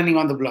banks running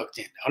on the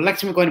blockchain or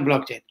Laxmicoin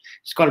blockchain.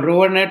 It's called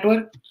Rover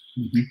Network.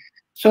 Mm-hmm.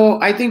 So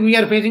I think we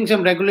are facing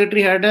some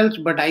regulatory hurdles,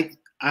 but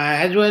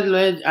as well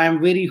as I am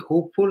very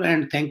hopeful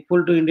and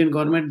thankful to Indian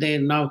government. They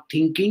are now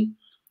thinking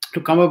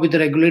to come up with a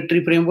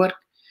regulatory framework.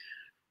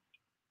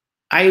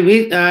 I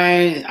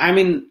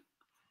mean,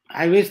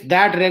 I wish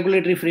that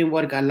regulatory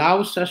framework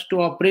allows us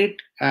to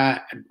operate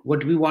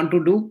what we want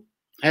to do,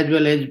 as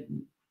well as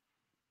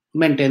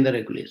maintain the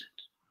regulations.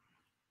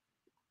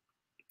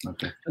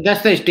 Okay. So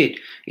that's the state.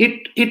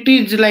 It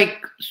is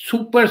like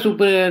super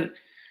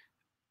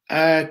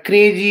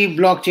crazy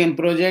blockchain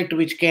project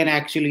which can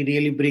actually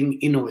really bring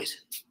innovation.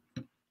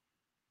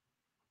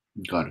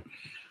 Got it.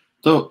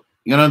 So,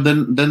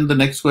 then the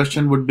next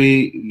question would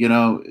be,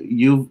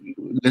 you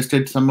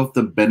listed some of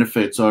the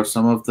benefits or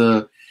some of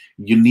the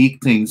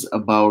unique things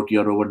about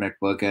your Rover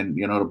network and,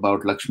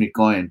 about Lakshmi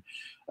Coin.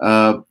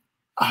 Uh,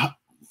 h-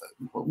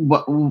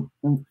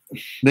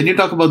 when you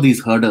talk about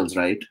these hurdles,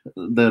 right,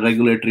 the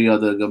regulatory or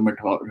the government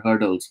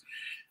hurdles,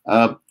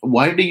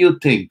 why do you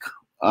think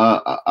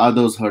are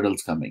those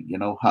hurdles coming?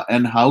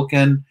 And how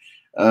can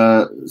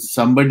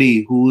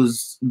somebody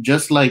who's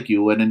just like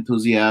you, an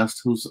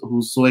enthusiast,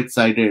 who's so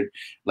excited,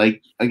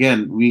 like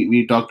again,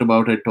 we talked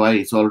about it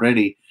twice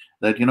already,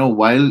 that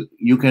while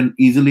you can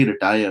easily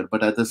retire,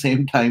 but at the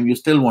same time you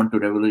still want to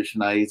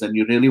revolutionize and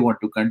you really want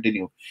to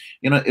continue.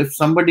 If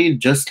somebody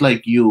just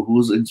like you,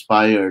 who's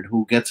inspired,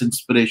 who gets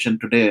inspiration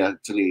today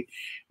actually,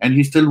 and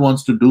he still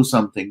wants to do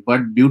something,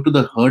 but due to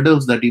the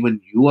hurdles that even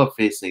you are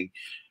facing,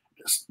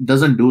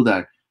 doesn't do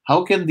that,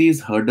 how can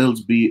these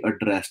hurdles be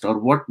addressed, or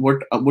what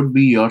would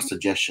be your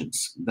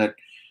suggestions that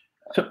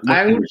So what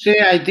I can would say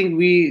I think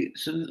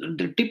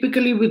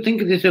typically we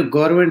think this is a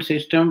government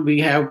system. We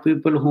have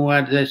people who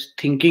are just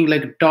thinking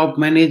like top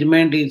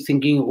management is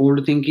thinking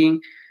old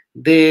thinking.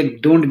 They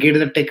don't get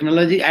the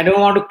technology. I don't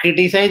want to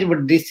criticize,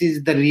 but this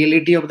is the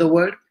reality of the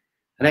world,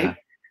 uh-huh. right?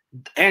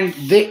 And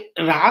they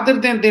rather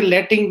than they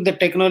letting the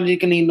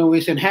technological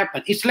innovation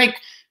happen, it's like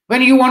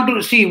when you want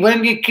to see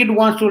when a kid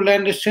wants to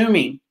learn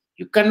swimming,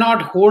 you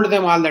cannot hold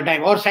them all the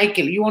time, or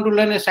cycle. You want to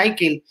learn a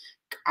cycle,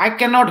 I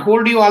cannot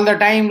hold you all the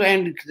time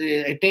and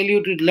tell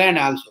you to learn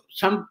also.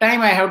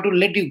 Sometime I have to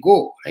let you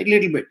go, right?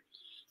 Little bit.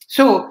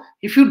 So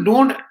if you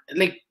don't,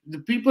 like, the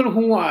people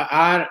who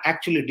are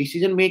actually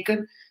decision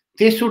maker,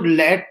 they should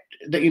let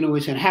the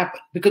innovation happen,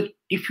 because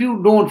if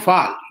you don't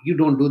fall, you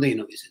don't do the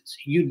innovations.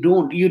 You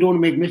don't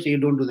make mistakes. You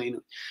don't do the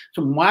innovation.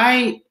 So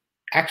my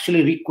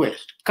actually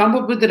request: come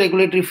up with a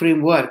regulatory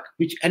framework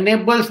which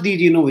enables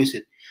these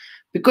innovations,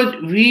 because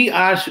we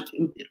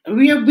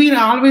have been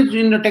always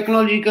in the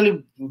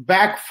technological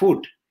back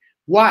foot.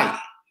 Why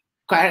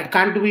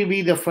can't we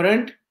be the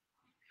front?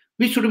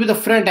 We should be the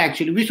front,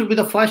 actually. We should be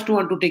the first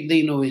one to take the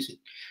innovation.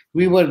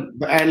 We were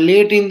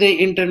late in the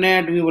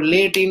internet. We were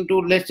late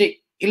into, let's say,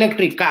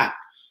 electric car.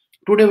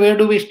 Today, where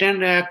do we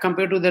stand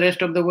compared to the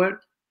rest of the world?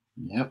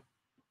 Yep.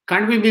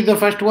 Can't we be the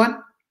first one?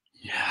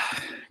 Yeah,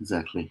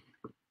 exactly.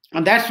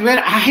 And that's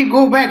where I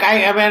go back.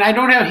 I mean, I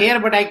don't have hair,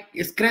 but I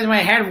scratch my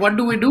head. What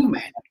do we do,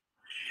 man?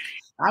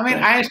 I mean,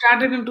 Yeah. I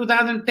started in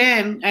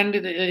 2010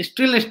 and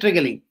still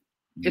struggling.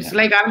 It's Yeah.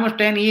 like almost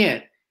 10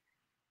 years.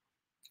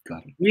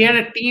 Got it. We had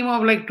a team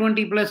of like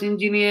 20 plus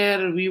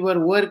engineer. We were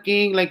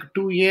working like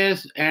 2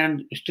 years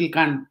and still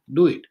can't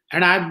do it.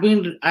 And I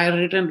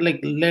written like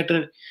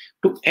letter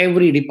to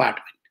every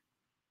department.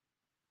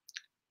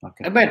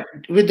 Okay. But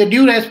with the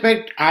due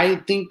respect, I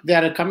think they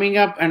are coming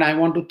up, and I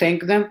want to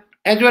thank them,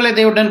 as well as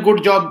they have done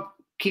good job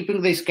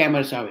keeping the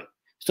scammers away.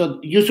 So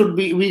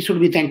we should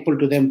be thankful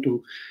to them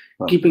to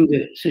Perfect. keeping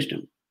the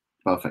system.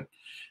 Perfect.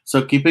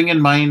 So keeping in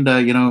mind,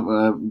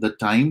 the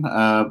time,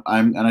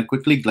 I'm gonna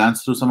quickly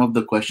glance through some of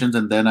the questions,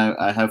 and then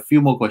I have a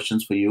few more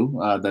questions for you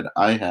that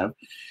I have.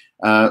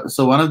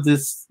 So one of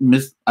this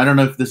I don't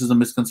know if this is a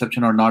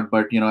misconception or not,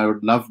 but I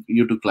would love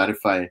you to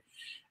clarify.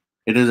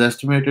 It is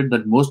estimated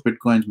that most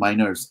Bitcoin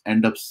miners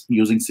end up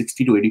using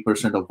 60 to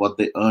 80% of what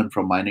they earn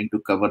from mining to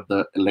cover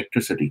the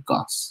electricity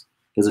costs.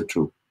 Is it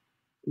true?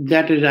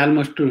 That is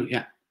almost true.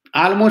 Yeah,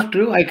 almost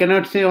true. I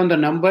cannot say on the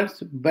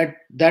numbers, but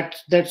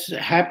that's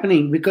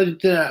happening because.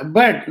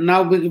 But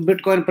now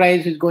Bitcoin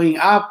price is going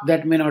up.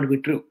 That may not be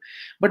true.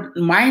 But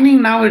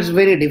mining now is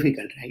very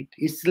difficult, right?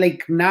 It's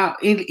like now.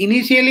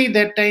 Initially,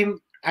 that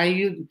time I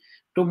used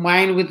to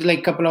mine with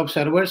like couple of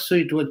servers, so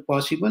it was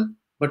possible.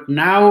 But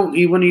now,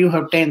 even you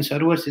have 10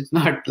 servers, it's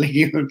not like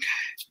you.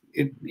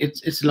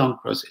 It's a long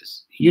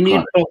process. You Got need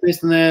it.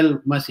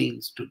 professional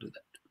machines to do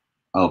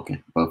that.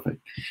 Okay, perfect.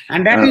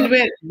 And that Uh, is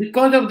where,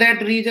 because of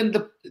that reason,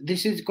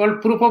 this is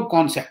called proof of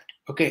concept,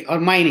 okay,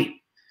 or mining.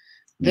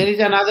 There mm, is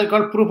another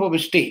called proof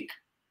of stake,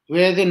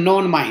 where the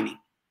non-mining,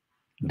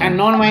 and right.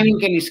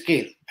 non-mining can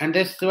scale. And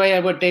that's why I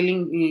was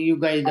telling you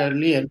guys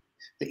earlier,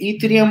 the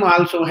Ethereum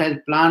also has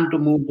planned to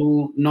move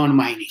to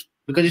non-mining,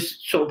 because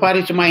so far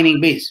it's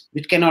mining based,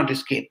 which cannot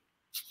scale.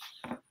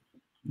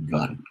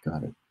 Got it.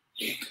 Got it.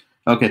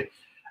 Okay.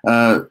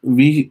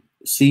 We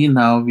see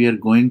now we are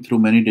going through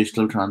many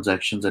digital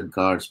transactions and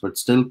cards, but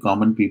still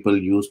common people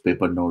use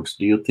paper notes.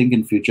 Do you think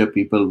in future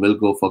people will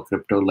go for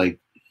crypto like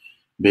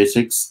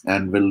basics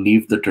and will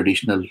leave the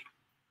traditional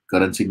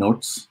currency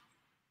notes?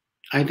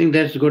 I think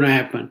that's going to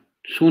happen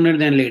sooner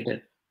than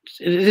later.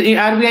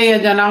 RBI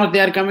has announced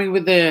they are coming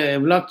with a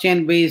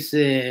blockchain based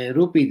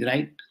rupees,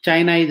 right?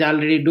 China is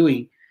already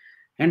doing.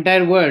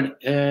 Entire world,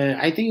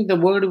 I think the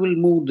world will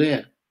move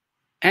there.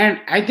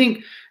 And I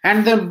think,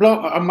 and the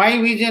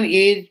my vision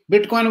is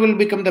Bitcoin will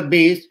become the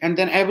base, and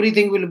then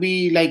everything will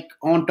be like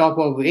on top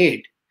of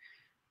it.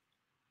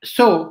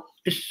 So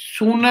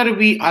sooner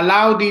we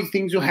allow these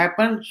things to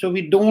happen, so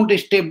we don't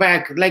stay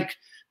back. Like,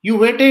 you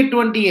waited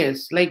 20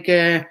 years, like,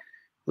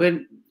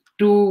 when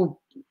to,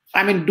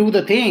 I mean, do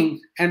the things,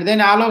 and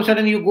then all of a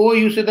sudden you go,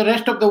 you say the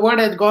rest of the world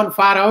has gone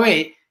far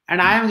away,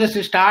 and I am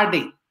just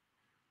starting.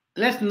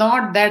 Let's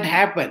not that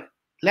happen.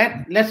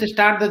 Let's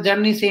start the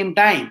journey same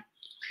time,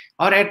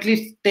 or at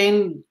least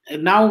 10.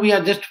 Now we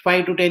are just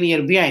 5 to 10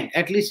 years behind.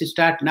 At least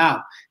start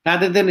now,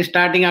 rather than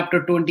starting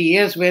after 20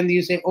 years, when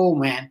you say, oh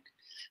man,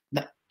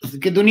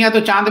 कि दुनिया तो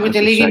चांद पे Yes,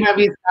 चली गई, मैं exactly.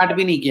 अभी start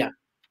भी नहीं किया.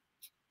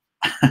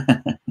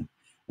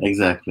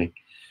 Exactly.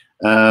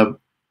 Uh,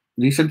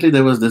 Recently,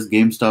 there was this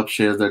GameStop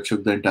shares that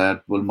shook the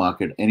entire bull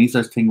market. Any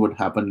such thing would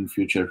happen in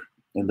future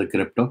in the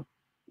crypto?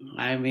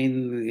 I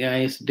mean, yeah,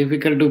 it's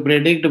difficult to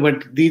predict,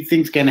 but these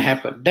things can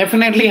happen.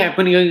 Definitely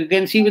happen. You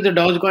can see with the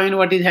Dogecoin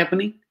what is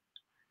happening.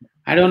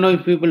 I don't know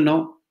if people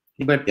know,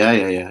 but Yeah,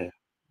 yeah, yeah,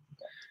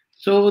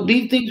 so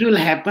these things will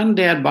happen.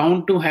 They are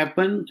bound to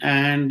happen,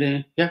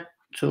 and yeah,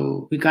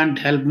 so we can't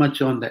help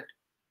much on that.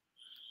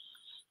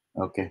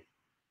 yeah. Okay.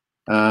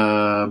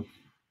 Uh,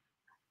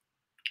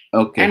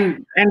 okay.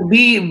 And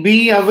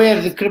be aware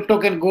the crypto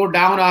can go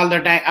down all the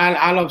time,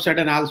 all of a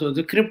sudden. Also,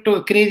 the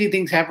crypto, crazy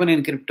things happen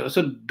in crypto,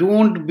 so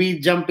don't be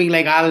jumping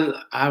like all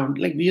out.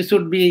 Like, you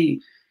should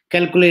be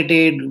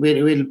calculated,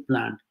 very well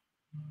planned.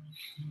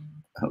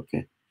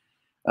 Okay.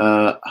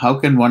 How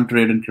can one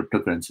trade in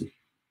cryptocurrency?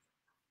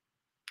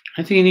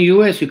 I think in the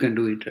US you can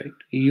do it, right?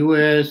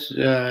 US,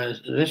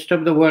 rest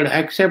of the world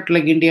except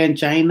like India and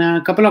China,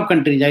 a couple of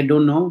countries I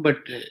don't know, but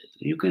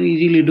you can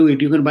easily do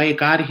it. You can buy a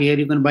car here,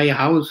 you can buy a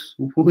house.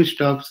 Who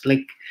stops?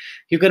 Like,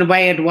 you can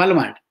buy at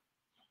Walmart.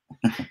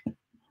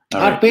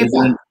 All or right. Is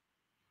there PayPal. an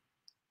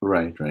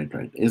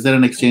right? Is there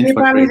an exchange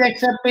for PayPal is trade?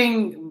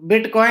 accepting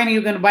Bitcoin.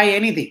 You can buy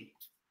anything.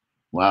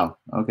 Wow.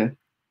 Okay.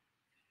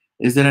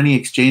 Is there any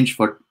exchange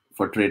for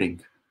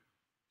trading?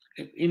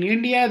 In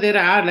India, there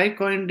are like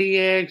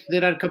CoinDX.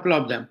 There are a couple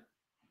of them.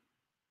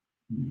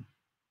 Hmm.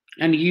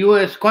 And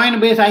US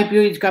Coinbase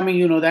IPO is coming.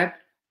 You know that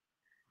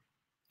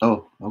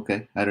Oh,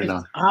 okay. I don't it's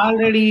know.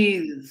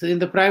 already in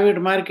the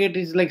private market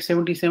is like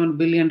 $77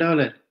 billion.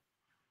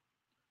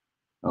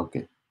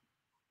 Okay.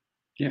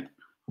 Yeah.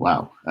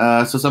 Wow.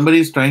 So somebody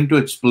is trying to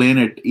explain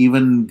it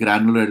even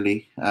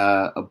granularly.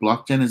 A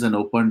blockchain is an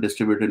open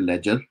distributed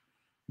ledger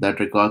that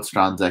records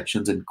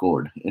transactions in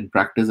code. In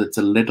practice, it's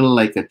a little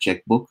like a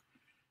checkbook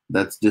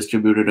that's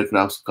distributed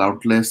across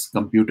countless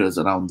computers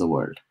around the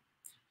world.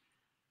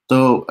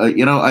 So,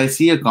 I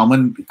see a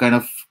common kind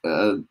of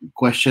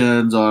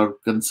questions or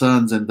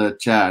concerns in the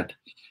chat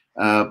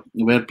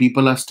where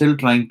people are still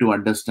trying to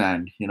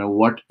understand,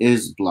 what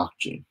is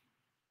blockchain.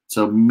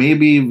 So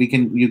maybe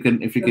if you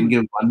can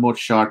give one more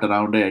shot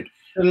around it.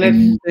 So let's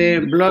And say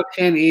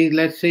blockchain is,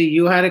 let's say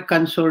you had a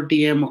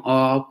consortium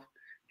of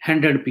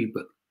 100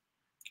 people.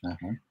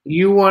 uh-huh.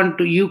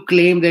 You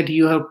claim that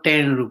you have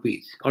 10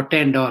 rupees or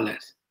 $10.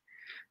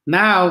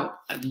 Now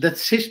the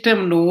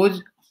system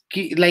knows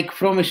like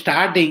from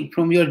starting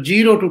from your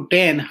 0 to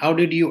 10, how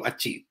did you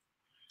achieve?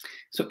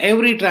 So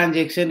every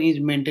transaction is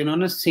maintained on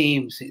the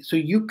so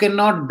you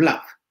cannot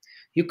bluff.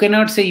 You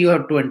cannot say you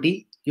have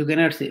 20. You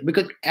cannot say,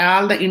 because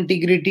all the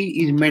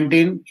integrity is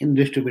maintained in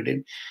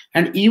distributed.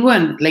 And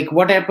even like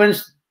what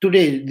happens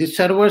today, the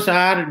servers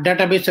are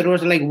database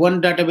servers, like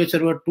one database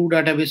server, two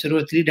database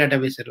server, three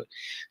database server.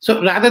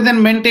 So rather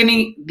than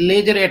maintaining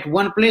ledger at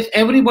one place,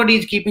 everybody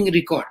is keeping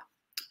record.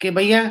 Okay,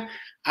 bhaiya,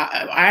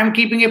 I am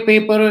keeping a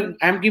paper,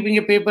 I am keeping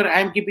a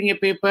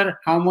paper,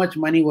 how much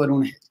money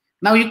Varun has.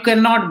 Now you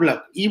cannot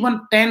bluff.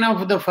 Even 10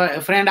 of the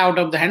friend out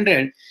of the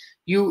 100,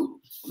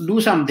 you do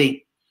something,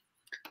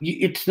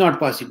 it's not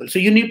possible. So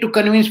you need to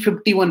convince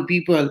 51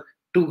 people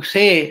to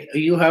say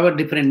you have a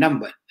different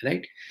number,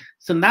 right?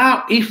 So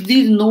now if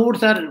these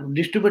nodes are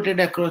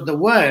distributed across the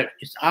world,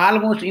 it's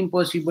almost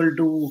impossible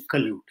to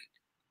collude,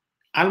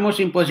 almost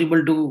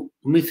impossible to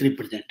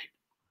misrepresent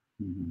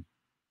it. Mhm.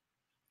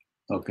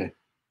 Okay.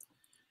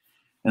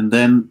 And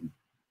then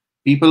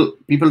people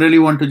really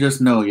want to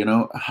just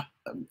know,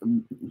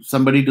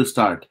 somebody to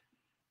start.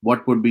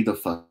 What would be the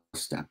first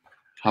step?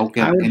 How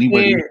can I would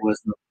anybody say, who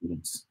has no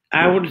experience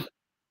I do it? would,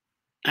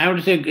 I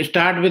would say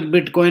start with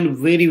Bitcoin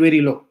very,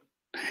 very low,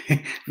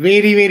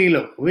 very, very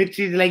low, which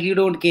is like you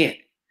don't care.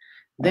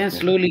 Then Okay.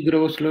 slowly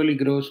grow, slowly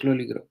grow,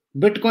 slowly grow.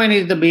 Bitcoin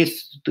is the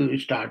base to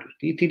start with.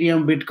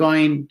 Ethereum,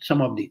 Bitcoin,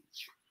 some of these.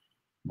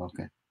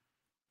 Okay.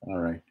 All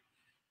right.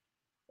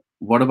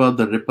 What about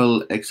the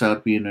Ripple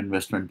XRP and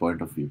investment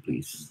point of view,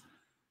 please?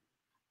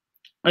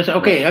 So, What?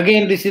 okay,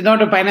 again, this is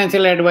not a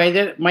financial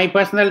advisor. My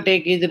personal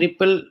take is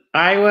Ripple.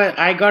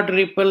 I got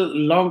Ripple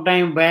long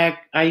time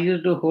back. I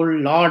used to hold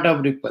lot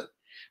of Ripple,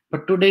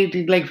 but today it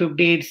is like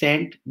 58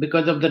 cent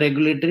because of the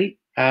regulatory.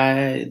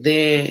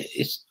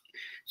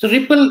 So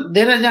Ripple.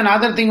 There is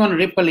another thing on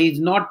Ripple is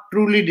not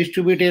truly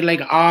distributed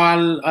like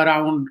all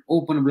around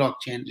open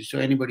blockchain, so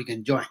anybody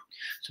can join.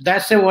 So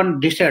that's the one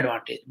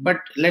disadvantage. But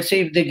let's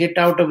say if they get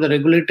out of the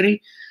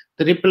regulatory,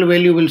 the Ripple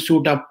value will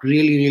shoot up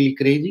really, really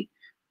crazy.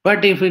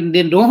 But if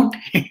they don't,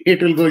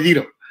 it will go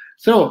zero.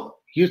 So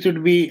you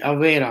should be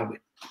aware of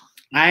it.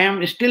 I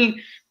am still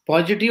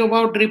positive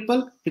about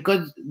Ripple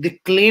because they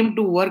claim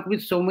to work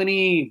with so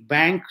many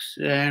banks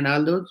and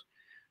all those,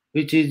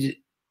 which is,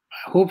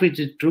 I hope it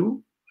is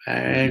true. Mhm.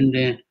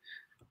 And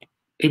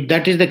if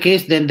that is the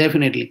case, then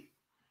definitely.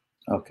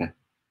 Okay.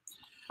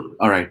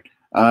 All right.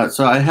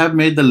 So I have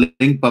made the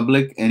link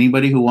public.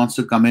 Anybody who wants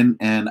to come in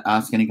and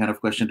ask any kind of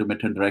question to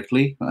Mitten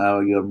directly,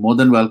 you're more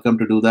than welcome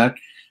to do that.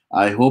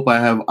 I hope I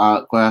have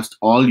asked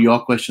all your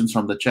questions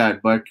from the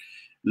chat, but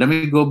let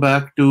me go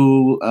back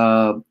to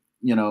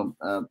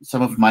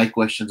some of my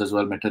questions as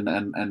well, Mitten,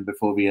 and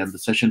before we end the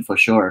session for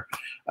sure.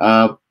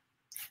 Uh,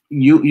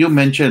 you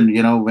mentioned,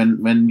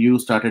 when you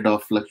started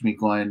off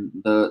Laxmicoin,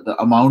 the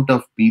amount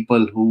of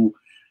people who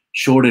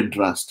showed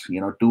interest,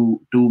 2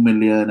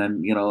 million,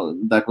 and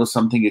that was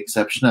something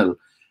exceptional.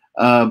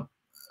 uh,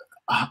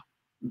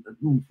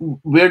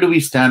 where do we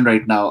stand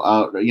right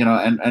now?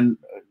 And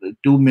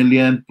 2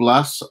 million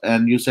plus,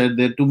 and you said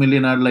that 2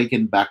 million are like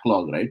in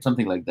backlog, right?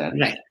 Something like that.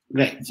 Right,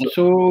 right. So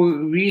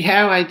So we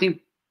have, I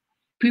think,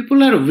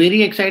 people are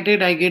very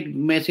excited. I get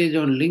message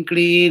on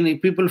LinkedIn.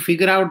 If people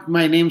figure out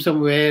my name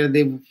somewhere,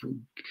 they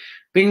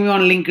ping me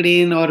on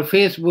LinkedIn or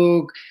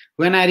Facebook.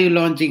 When are you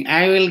launching?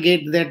 I will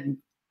get that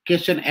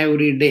question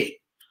every day.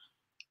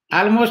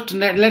 Almost,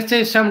 let's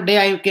say someday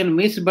I can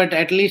miss, but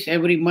at least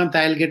every month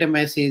I'll get a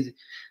message.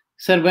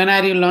 Sir, when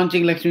are you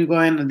launching Lakshmi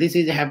Coin? This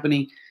is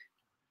happening.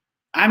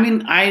 I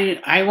mean,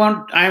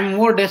 I'm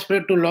more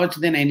desperate to launch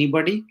than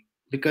anybody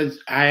because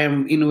I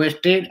am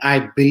invested.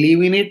 I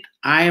believe in it.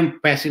 I am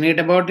passionate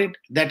about it.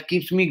 That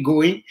keeps me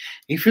going.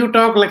 If you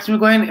talk Lakshmi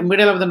Coin,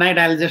 middle of the night,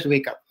 I'll just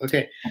wake up.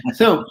 Okay.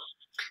 So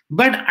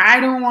But I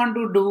don't want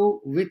to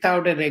do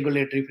without a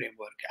regulatory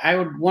framework. I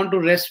would want to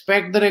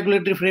respect the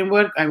regulatory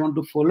framework. I want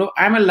to follow.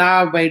 I'm a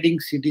law-abiding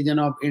citizen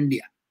of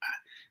India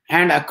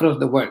and across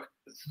the world.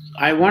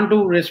 I want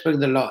to respect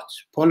the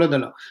laws, follow the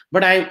law.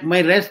 But my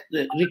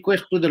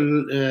request to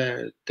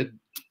the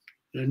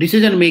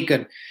decision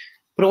maker,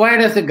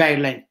 provide us a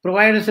guideline,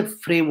 provide us a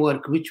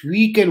framework which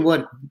we can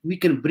work. We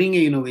can bring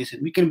a innovation.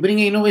 We can bring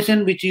an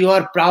innovation which you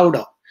are proud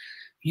of.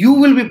 You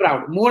will be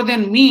proud more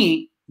than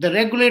me. The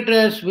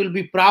regulators will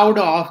be proud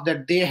of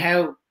that they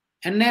have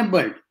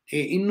enabled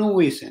a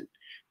innovation,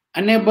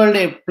 enabled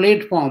a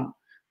platform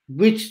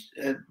which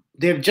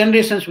their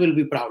generations will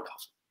be proud of.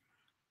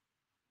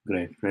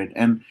 Great, great.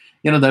 And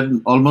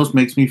that almost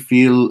makes me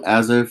feel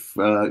as if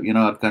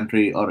our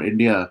country or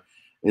India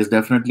is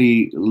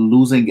definitely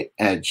losing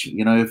edge.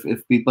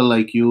 If people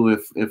like you,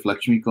 if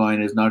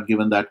Laxmicoin is not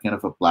given that kind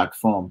of a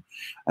platform,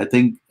 I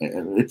think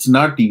it's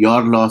not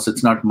your loss,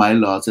 it's not my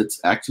loss, it's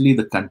actually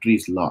the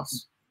country's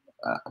loss.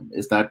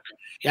 Is that?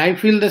 I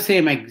feel the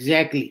same,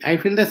 exactly. I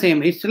feel the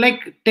same. It's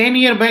like 10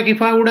 years back,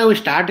 if I would have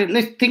started,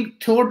 let's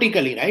think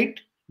theoretically, right?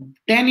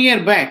 10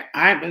 years back,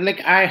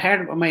 I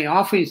had my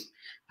office,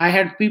 I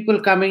had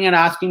people coming and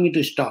asking me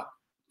to stop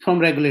from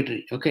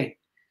regulatory. Okay.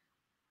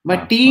 My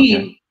Okay.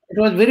 team, it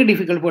was very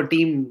difficult for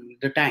team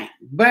the time.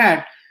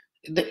 But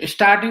the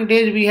starting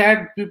days, we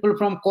had people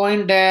from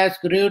CoinDesk,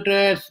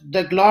 Reuters,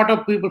 that lot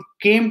of people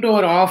came to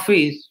our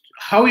office.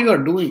 How you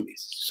are doing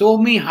this? Show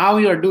me how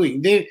you are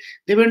doing. They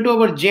went to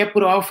our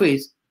Jaipur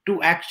office to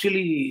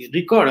actually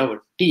record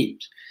our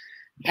teams.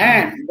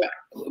 And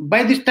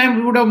by this time,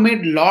 we would have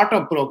made lot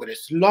of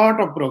progress.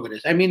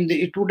 I mean,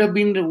 it would have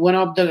been one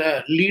of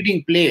the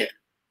leading player.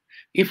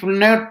 If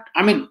not,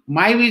 I mean,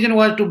 my vision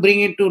was to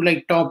bring it to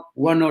like top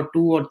 1 or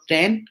 2 or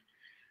 10,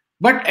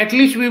 but at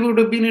least we would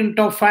have been in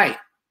top 5.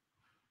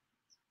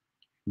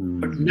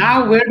 But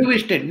now, where do we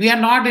stand? We are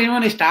not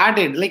even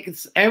started. Like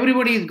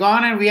everybody is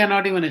gone, and we are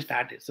not even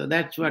started. So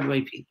that's what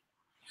I feel.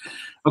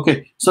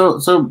 Okay, so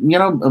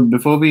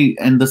before we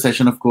end the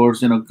session, of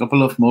course, a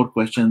couple of more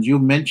questions. You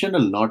mentioned a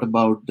lot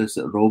about this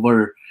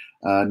rover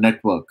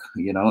network,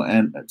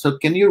 and so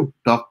can you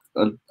talk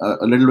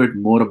a little bit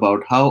more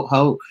about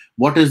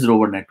what is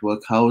rover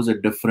network? How is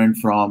it different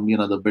from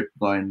the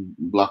Bitcoin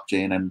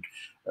blockchain,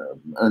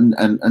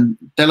 and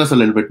tell us a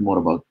little bit more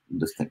about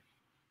this thing.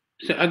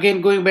 So again,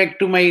 going back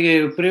to my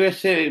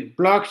previous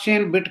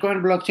blockchain,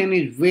 Bitcoin blockchain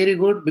is very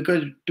good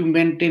because to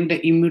maintain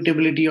the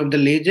immutability of the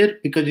ledger,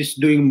 because it's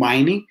doing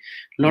mining.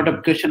 A lot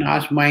of question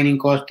ask mining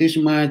cost this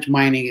much,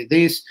 mining is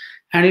this,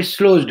 and it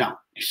slows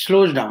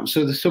down.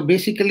 So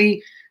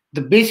basically,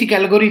 the basic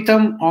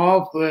algorithm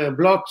of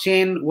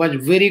blockchain was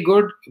very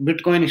good.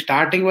 Bitcoin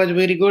starting was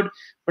very good,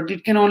 but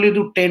it can only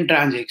do 10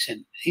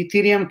 transactions.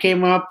 Ethereum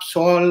came up,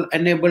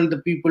 enabled the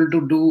people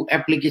to do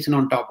application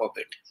on top of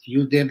it,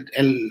 use their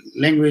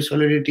language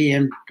solidity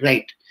and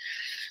write.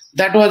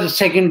 That was the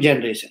second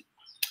generation.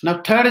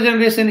 Now, third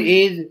generation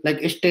is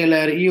like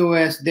Stellar,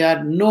 EOS, there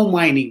are no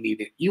mining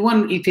needed.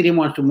 Even Ethereum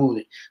wants to move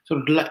it.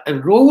 So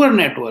Rover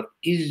network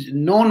is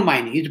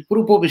non-mining, it's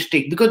proof of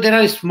stake because there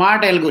are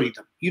smart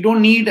algorithms. You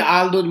don't need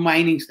all those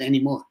minings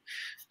anymore.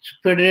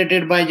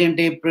 Federated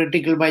Byzantine,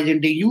 Practical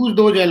Byzantine, use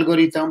those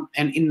algorithms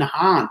and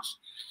enhance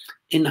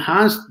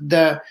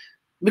the,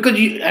 because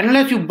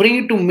unless you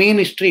bring it to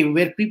mainstream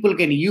where people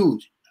can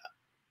use,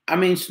 I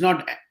mean, it's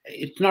not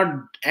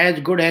as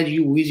good as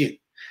you vision.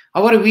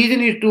 Our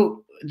vision is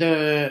to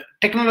the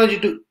technology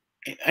to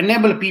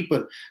enable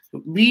people.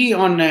 We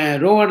on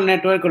Rover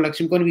network or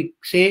Laxmicoin, we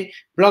say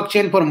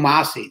blockchain for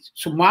masses.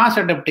 So mass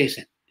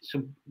adaptation.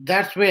 So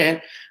that's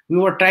where we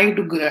were trying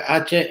to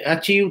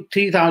achieve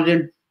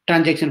 3,000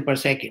 transactions per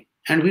second,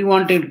 and we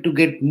wanted to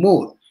get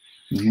more.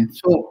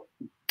 So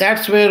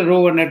that's where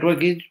Rover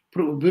network is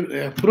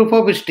proof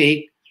of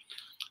stake,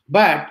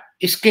 but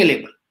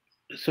scalable.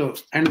 So,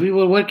 and we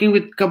were working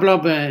with a couple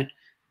of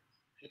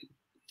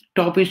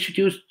top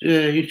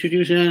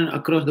institutions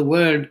across the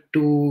world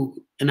to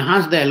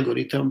enhance the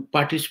algorithm,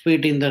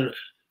 participate in the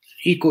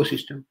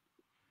ecosystem.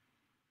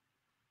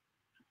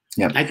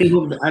 Yeah, I think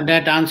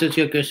that answers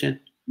your question.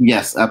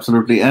 Yes,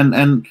 absolutely.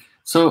 And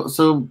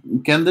so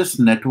can this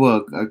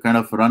network kind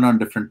of run on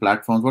different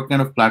platforms? What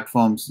kind of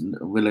platforms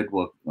will it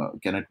work?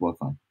 Can it work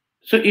on?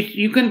 So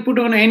you can put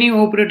on any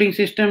operating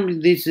system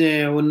these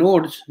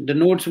nodes. The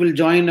nodes will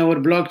join our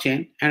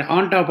blockchain, and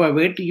on top of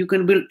it, you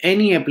can build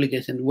any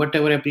application,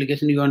 whatever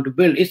application you want to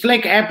build. It's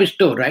like App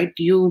Store, right?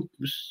 You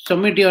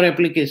submit your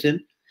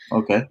application,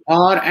 okay,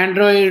 or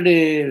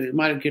Android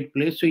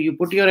marketplace. So you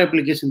put your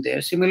application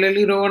there.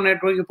 Similarly, Rover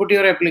network, you put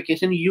your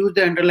application, use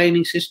the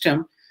underlying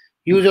system,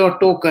 use our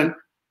token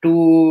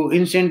to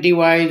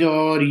incentivize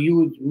or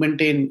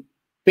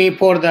pay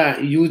for the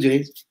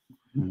usage.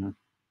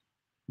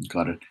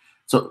 Got it.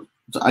 So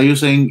are you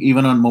saying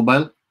even on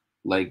mobile?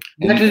 Like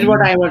That is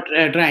what I was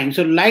trying.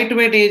 So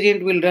lightweight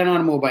agent will run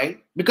on mobile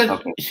because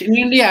Okay, in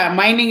India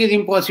mining is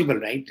impossible,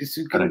 right? You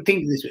can correct.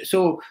 think this way.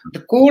 So the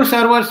core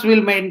servers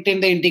will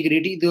maintain the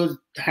integrity. Those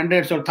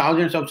hundreds or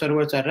thousands of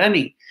servers are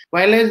running,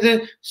 while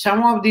as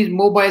some of these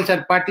mobiles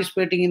are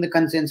participating in the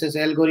consensus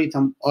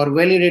algorithm or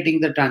validating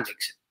the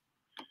transaction.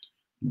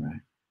 Right.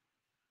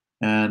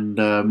 And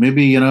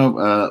maybe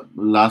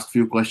last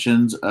few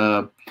questions.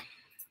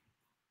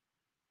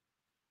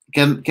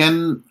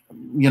 Can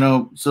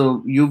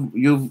so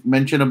you've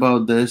mentioned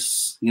about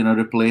this,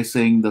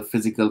 replacing the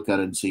physical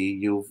currency.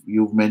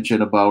 You've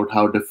mentioned about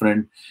how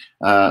different,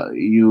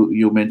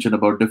 you mentioned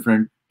about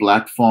different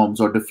platforms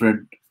or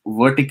different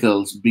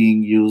verticals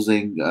being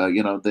using,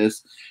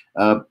 this.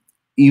 uh,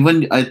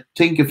 Even I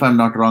think, if I'm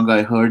not wrong,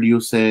 I heard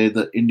you say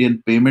the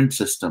Indian payment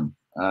system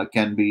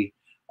can be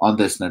on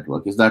this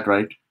network. Is that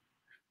right?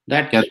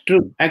 Can That's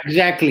true,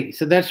 exactly.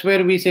 So that's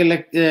where we say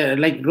like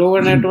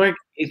Rover network.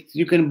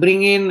 You can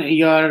bring in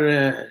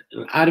your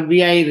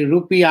RBI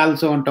rupee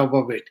also on top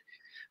of it.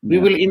 We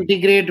Yeah. will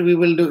integrate, we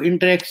will do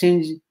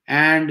interactions,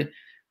 and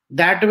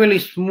that will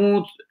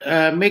smooth,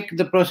 make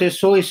the process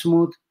so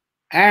smooth.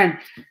 And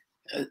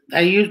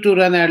I used to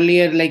run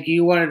earlier, like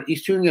you are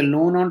issuing a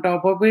loan on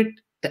top of it,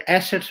 the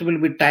assets will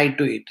be tied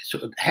to it.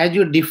 So as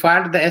you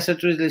default, the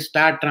assets will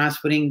start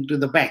transferring to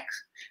the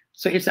banks.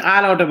 So it's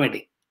all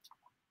automatic.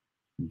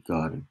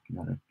 Got it.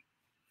 Got it.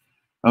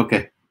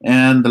 Okay.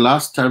 And the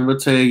last, I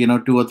would say,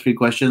 two or three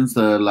questions.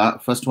 The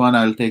first one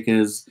I'll take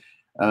is,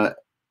 uh,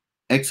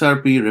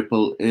 XRP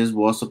Ripple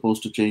was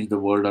supposed to change the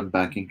world on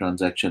banking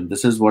transaction.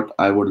 This is what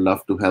I would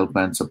love to help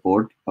and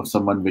support if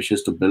someone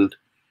wishes to build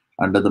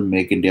under the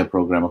Make India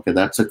program. Okay,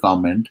 that's a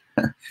comment.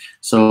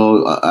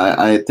 So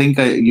I think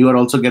you are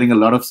also getting a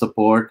lot of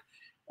support.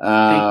 Thank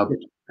Uh,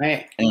 you.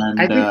 I and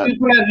think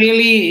people are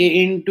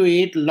really into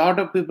it. A lot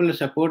of people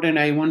support, and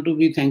I want to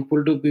be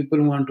thankful to people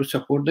who want to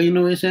support the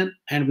innovation,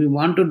 and we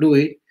want to do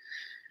it.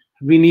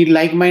 We need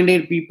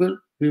like-minded people.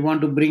 We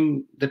want to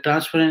bring the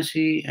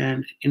transparency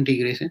and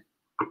integration.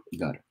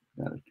 Got it.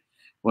 Got it.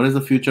 What is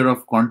the future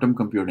of quantum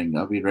computing?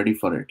 Are we ready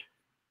for it?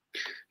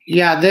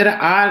 Yeah, there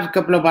are a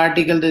couple of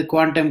articles that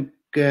quantum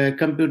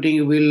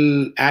computing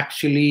will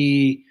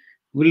actually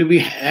will be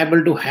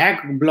able to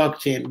hack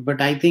blockchain,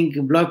 but I think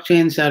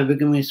blockchains are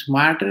becoming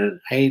smarter.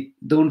 I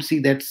don't see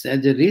that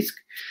as a risk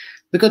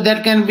because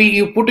that can be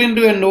you put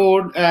into a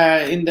node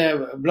in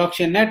the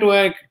blockchain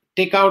network,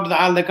 take out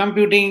all the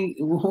computing.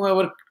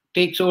 Whoever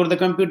takes over the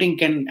computing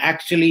can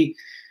actually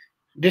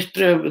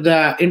disturb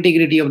the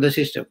integrity of the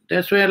system.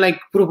 That's where like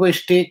proof of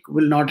stake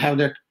will not have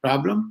that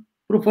problem.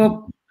 Proof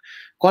of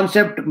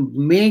concept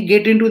may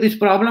get into this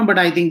problem, but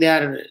I think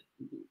they're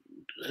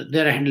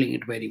handling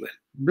it very well.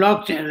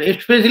 Blockchain,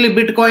 especially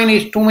Bitcoin,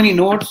 is too many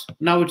nodes.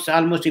 Now it's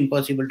almost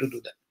impossible to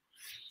do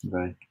that.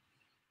 Right.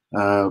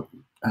 Uh,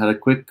 had a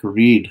quick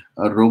read.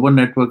 A robo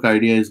network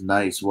idea is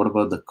nice. What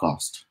about the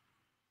cost?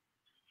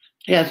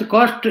 Yeah, so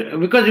cost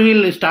because we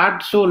will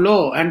start so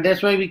low, and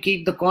that's why we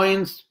keep the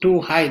coins too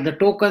high, the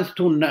tokens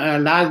too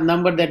large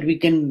number that we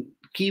can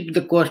keep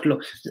the cost low.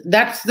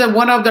 That's the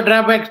one of the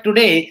drawbacks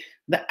today.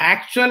 The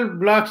actual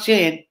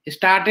blockchain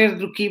started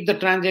to keep the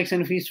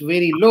transaction fees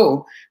very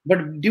low,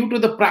 but due to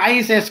the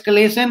price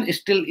escalation,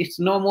 still it's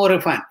no more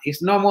fun.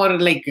 It's no more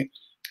like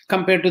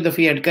compared to the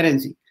fiat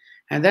currency,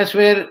 and that's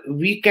where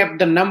we kept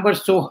the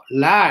numbers so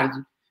large.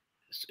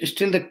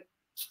 Still, the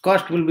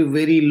cost will be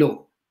very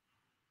low.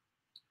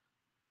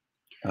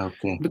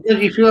 Okay.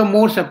 Because if you have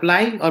more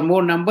supply or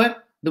more number,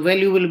 the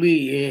value will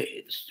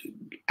be,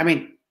 I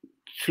mean,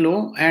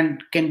 slow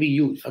and can be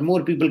used. Or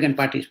more people can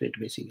participate,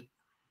 basically.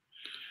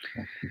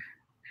 Okay.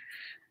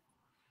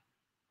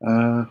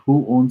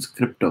 Who owns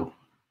crypto?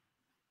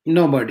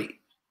 Nobody.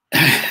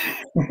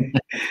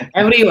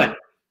 Everyone.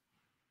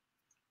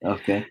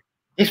 Okay.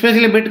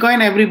 Especially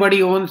Bitcoin,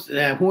 everybody owns,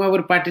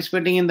 whoever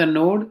participating in the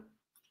node.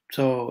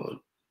 So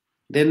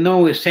there's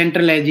no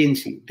central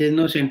agency. There's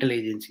no central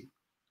agency.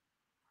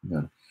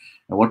 Yeah.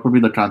 And what would be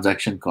the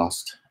transaction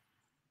cost?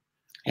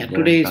 Yeah, Is there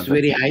any today it's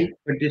very transaction high, cost?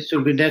 but this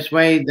should be. That's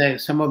why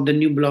some of the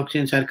new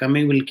blockchains are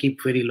coming will keep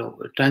very low.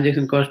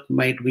 Transaction cost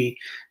might be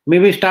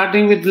maybe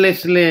starting with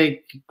less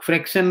like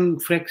fraction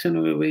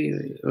of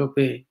a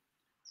rupee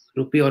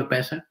or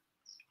paisa,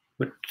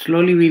 but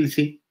slowly we'll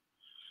see.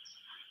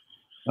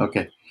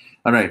 Okay.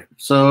 All right.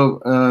 So,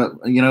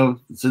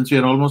 since we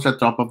are almost at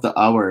top of the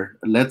hour,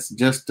 let's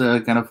just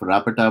kind of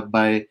wrap it up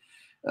by,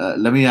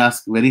 let me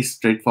ask very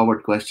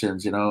straightforward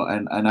questions, and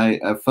I,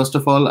 first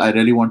of all, I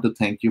really want to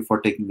thank you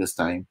for taking this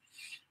time.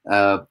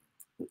 Uh,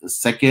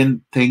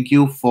 Second, thank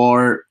you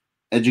for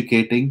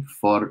educating,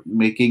 for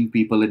making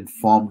people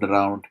informed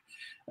around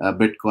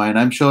Bitcoin.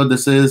 I'm sure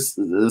this is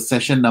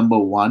session number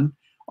one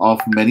of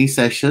many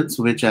sessions,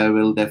 which I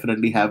will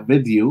definitely have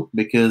with you,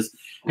 because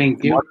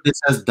Thank what you.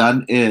 this has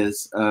done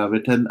is,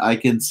 Vitan, I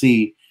can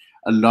see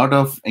a lot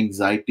of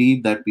anxiety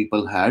that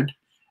people had.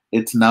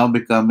 It's now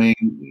becoming,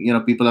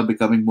 people are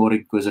becoming more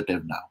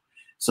inquisitive now.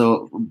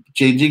 So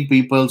changing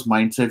people's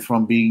mindset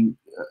from being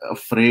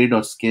afraid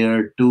or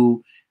scared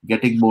to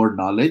getting more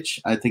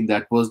knowledge. I think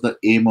that was the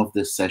aim of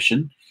this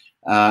session.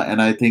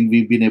 And I think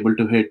we've been able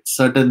to hit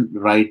certain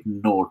right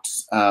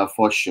notes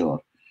for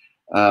sure.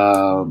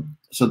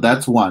 So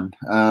that's one.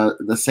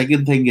 The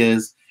second thing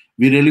is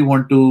we really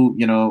want to,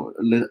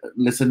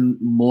 listen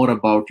more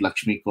about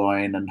Lakshmi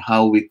Coin and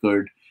how we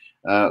could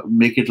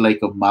make it like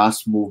a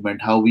mass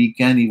movement, how we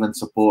can even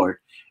support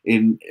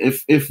in,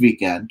 if we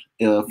can,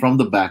 from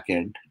the back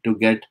end to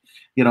get,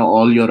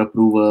 all your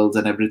approvals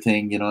and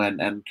everything,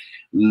 and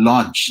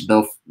launch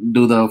the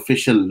do the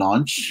official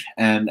launch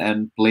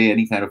and play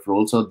any kind of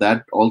role. So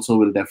that also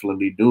will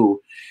definitely do.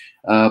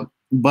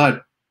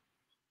 But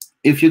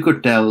if you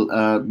could tell,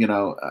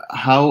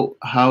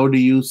 how do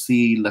you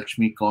see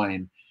Lakshmi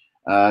Coin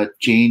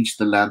change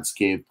the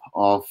landscape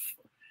of,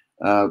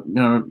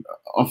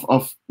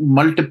 of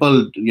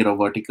multiple,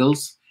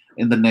 verticals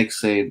in the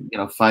next, say,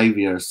 5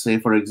 years? Say,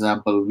 for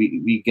example,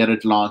 we get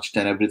it launched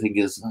and everything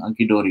is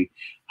hunky dory.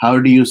 How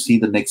do you see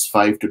the next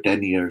 5 to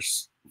 10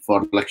 years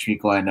for Lakshmi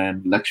Coin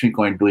and Lakshmi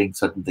Coin doing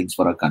certain things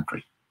for our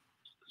country?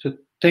 So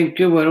thank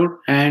you, Varun.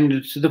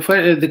 And so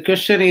the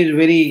question is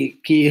very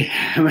key,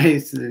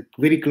 it's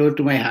very close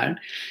to my heart.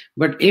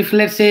 But if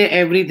let's say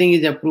everything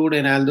is approved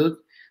and all those,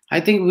 I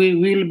think we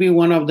will be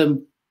one of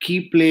the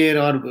key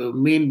player or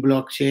main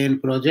blockchain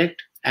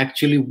project.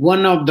 Actually,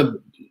 one of the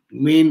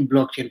main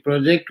blockchain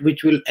project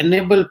which will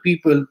enable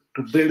people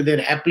to build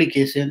their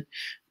application,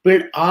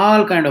 build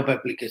all kind of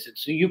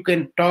applications. So you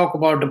can talk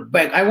about the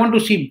bank. I want to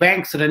see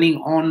banks running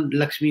on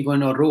Lakshmi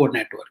Coin or Road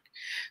network.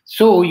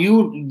 So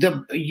you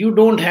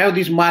don't have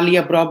this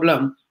Malia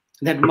problem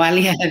that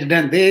Malia has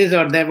done this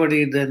or that or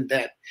has done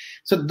that.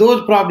 So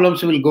those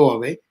problems will go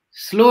away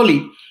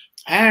slowly,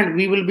 and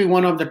we will be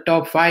one of the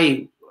top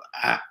five.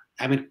 Uh,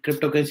 I mean,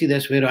 cryptocurrency.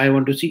 That's where I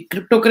want to see.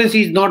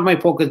 Cryptocurrency is not my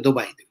focus, though.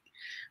 By the way,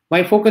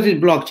 my focus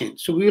is blockchain.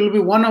 So we will be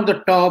one of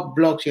the top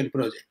blockchain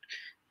project.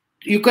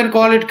 You can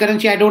call it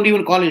currency. I don't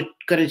even call it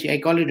currency. I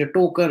call it a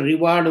token,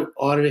 reward,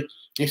 or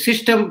a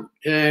system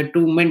to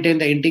maintain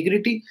the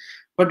integrity.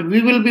 But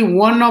we will be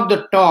one of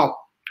the top,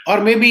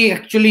 or maybe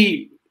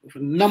actually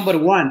number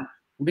one,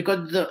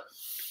 because the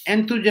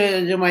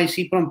enthusiasm I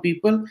see from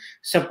people,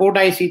 support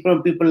I see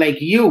from people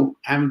like you,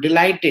 I'm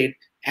delighted,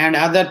 and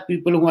other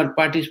people who are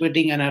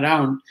participating and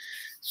around.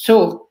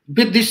 So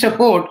with this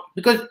support,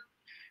 because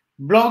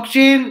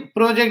blockchain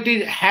project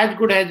is as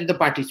good as the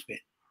participant.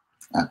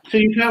 So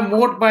if you have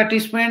more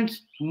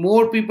participants,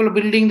 more people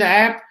building the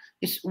app,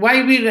 it's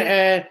why we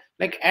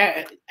like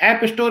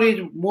app store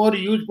is more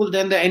useful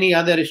than the any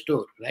other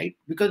store, right?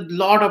 Because a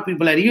lot of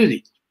people are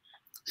using.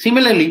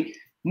 Similarly,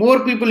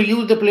 more people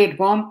use the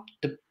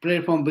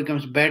platform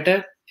becomes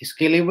better,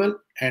 scalable,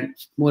 and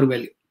more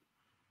value.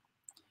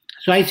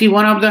 So I see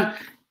one of the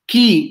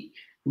key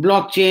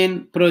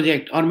blockchain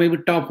project, or maybe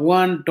top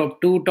one,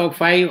 top two, top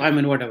five. I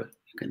mean, whatever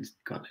you can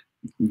call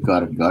it.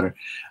 Got it, got it.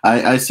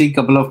 I see a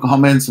couple of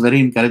comments, very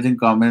encouraging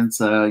comments.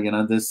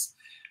 This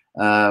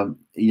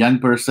young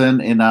person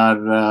in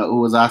our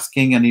who was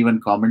asking and even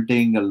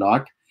commenting a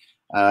lot,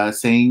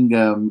 saying,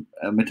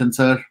 Mitten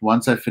sir,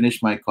 once I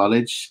finish my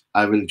college,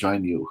 I will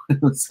join you.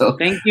 So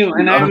Thank you, a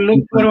and lot I of look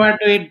people. forward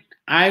to it.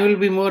 I will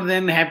be more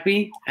than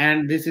happy,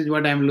 and this is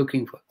what I'm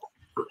looking for.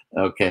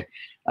 Okay.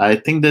 I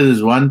think there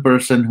is one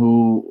person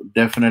who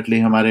definitely,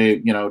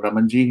 Hamare,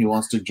 Ramanji, he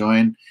wants to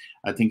join.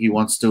 I think he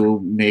wants to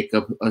make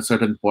a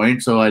certain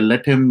point. So I'll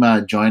let him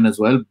join as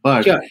well.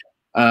 But, Sure.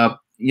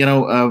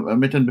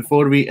 Mitten,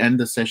 before we end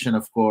the session,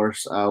 of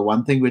course,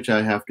 one thing which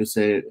I have to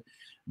say,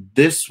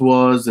 this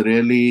was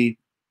really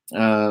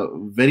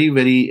very,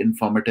 very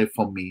informative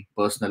for me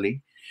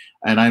personally.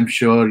 And I'm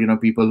sure,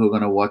 people who are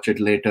going to watch it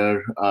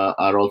later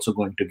are also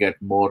going to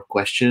get more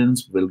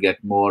questions, will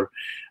get more,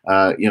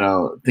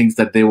 things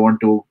that they want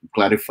to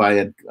clarify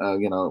and,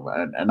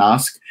 and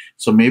ask.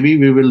 So maybe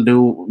we will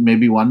do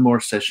maybe one more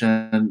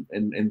session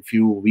in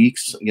few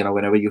weeks,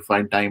 whenever you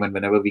find time and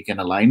whenever we can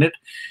align it.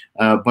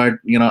 But,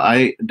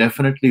 I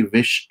definitely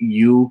wish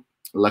you,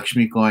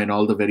 Lakshmi Coin,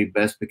 all the very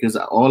best, because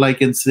all I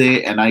can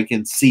say and I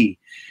can see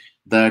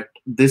that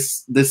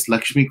this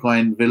Lakshmi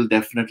Coin will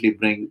definitely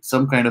bring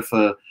some kind of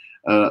a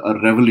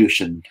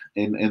revolution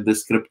in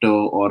this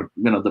crypto, or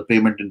the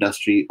payment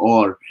industry,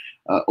 or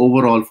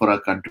overall for our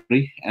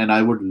country. And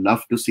I would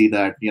love to see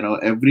that.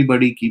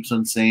 Everybody keeps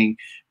on saying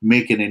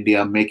make in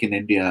India,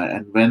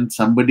 and when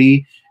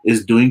somebody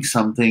is doing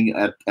something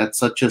at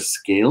such a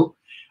scale,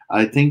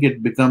 I think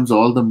it becomes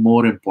all the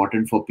more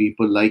important for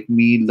people like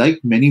me, like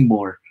many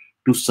more,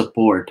 to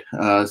support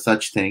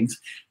such things.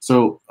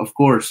 So of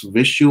course,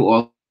 wish you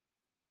all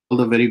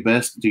the very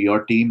best to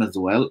your team as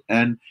well,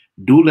 and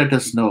do let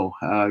us know.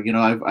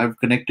 I've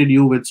connected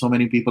you with so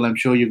many people. I'm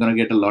sure you're going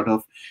to get a lot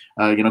of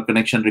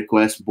connection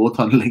requests both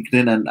on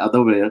LinkedIn and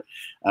otherwhere,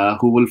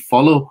 who will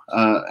follow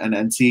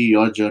and see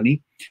your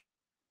journey.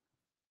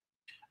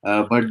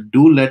 But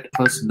do let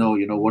us know,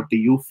 what do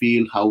you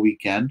feel, how we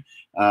can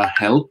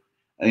help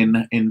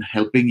in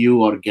helping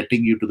you or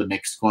getting you to the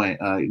next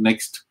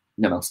next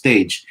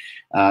stage,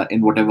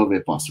 in whatever way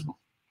possible.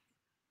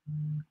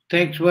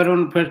 Thanks,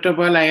 Varun. First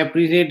of all, I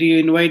appreciate you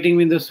inviting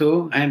me in the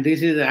show, and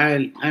this is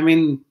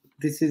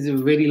a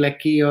very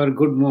lucky or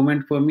good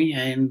moment for me,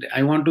 and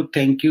I want to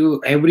thank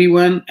you,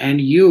 everyone, and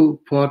you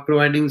for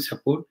providing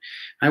support.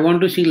 I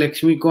want to see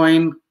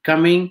Laxmicoin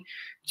coming,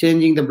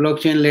 changing the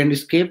blockchain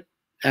landscape,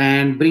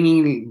 and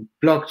bringing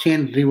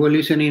blockchain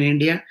revolution in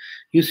India.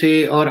 You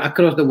say, or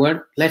across the world.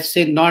 Let's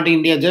say not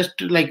India,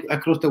 just like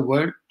across the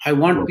world. I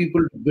want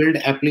people to build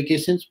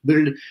applications,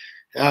 build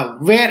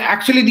where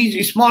actually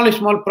these small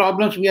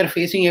problems we are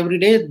facing every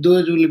day,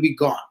 those will be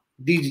gone,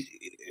 these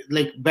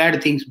like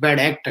bad things, bad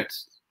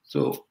actors.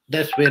 So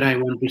that's where I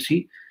want to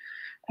see,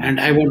 and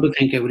I want to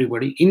thank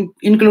everybody,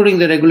 including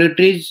the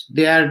regulatories.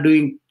 They are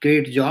doing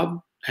great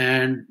job,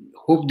 and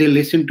hope they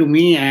listen to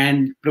me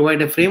and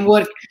provide a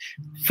framework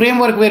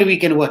where we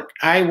can work.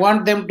 I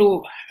want them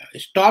to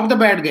stop the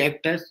bad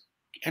actors,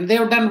 and they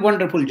have done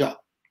wonderful job,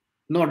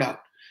 no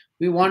doubt.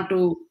 We want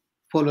to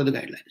follow the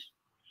guidelines.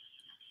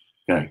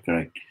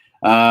 Correct.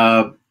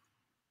 Uh,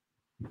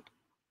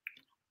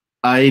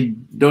 I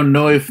don't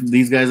know if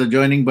these guys are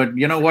joining, but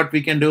you know what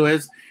we can do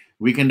is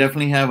we can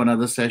definitely have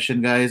another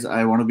session, guys.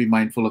 I want to be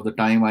mindful of the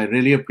time. I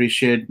really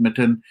appreciate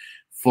Mitthan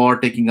for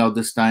taking out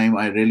this time.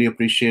 I really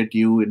appreciate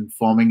you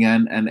informing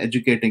and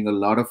educating a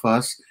lot of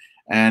us.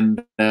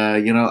 And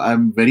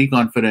I'm very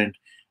confident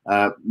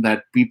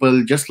that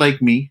people just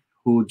like me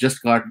who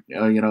just got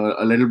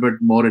a little bit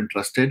more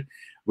interested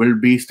will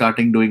be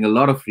starting doing a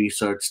lot of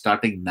research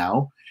starting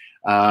now.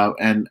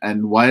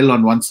 And while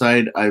on one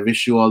side, I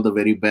wish you all the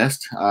very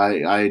best,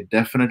 I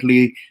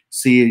definitely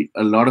see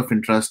a lot of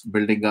interest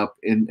building up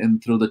in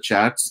through the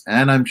chats,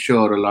 and I'm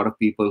sure a lot of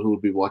people who will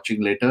be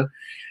watching later.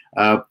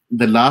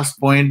 The last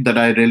point that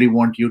I really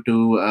want you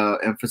to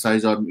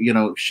emphasize on,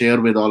 share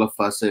with all of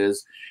us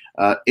is,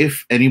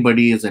 if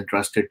anybody is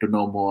interested to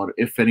know more,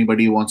 if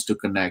anybody wants to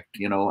connect,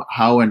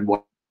 how and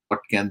what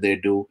can they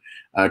do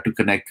to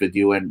connect with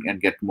you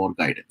and get more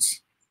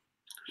guidance.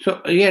 So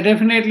yeah,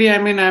 definitely. I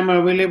mean, I'm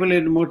available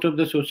in most of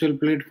the social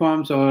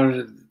platforms,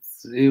 or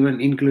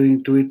even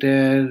including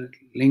Twitter,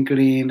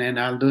 LinkedIn, and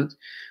all those.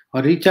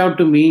 Or reach out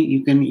to me.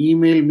 You can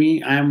email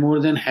me. I am more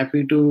than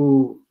happy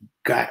to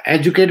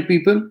educate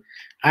people.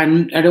 I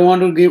don't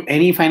want to give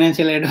any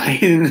financial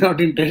advice.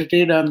 Not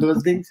interested on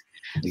those things.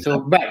 So,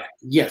 but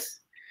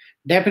yes,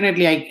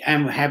 definitely, I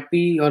am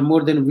happy or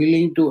more than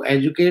willing to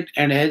educate.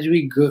 And as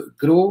we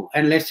grow,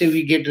 and let's say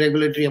we get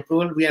regulatory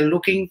approval, we are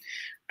looking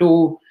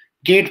to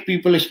get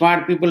people,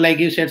 smart people, like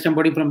you said,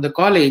 somebody from the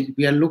college.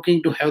 We are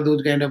looking to have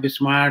those kind of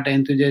smart,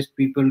 enthusiastic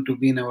people to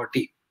be in our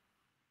team.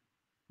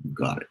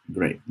 Got it.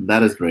 Great.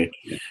 That is great.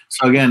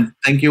 So again,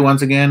 thank you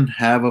once again.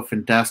 Have a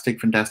fantastic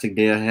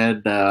day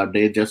ahead.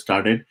 Day just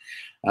started.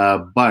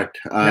 But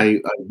I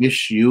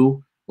wish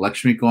you,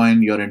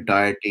 Laxmicoin, your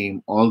entire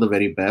team, all the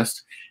very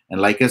best. And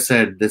like I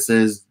said, this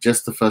is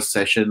just the first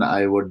session.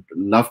 I would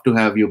love to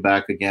have you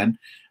back again.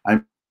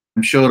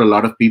 I'm sure a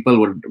lot of people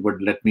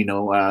would let me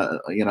know,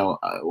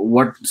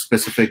 what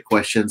specific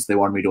questions they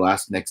want me to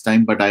ask next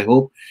time. But I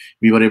hope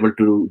we were able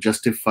to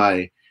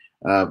justify,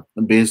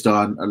 based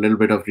on a little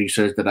bit of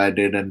research that I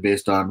did and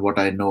based on what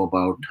I know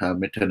about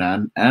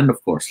Mitthan and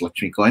of course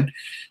Laxmicoin.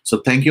 So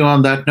thank you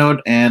on that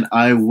note, and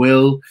I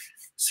will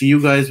see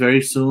you guys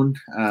very soon.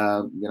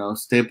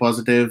 Stay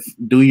positive,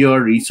 do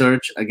your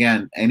research.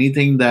 Again,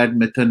 anything that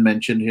Mitthan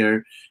mentioned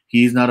here,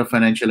 he's not a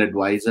financial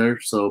advisor,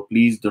 so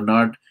please do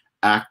not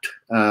act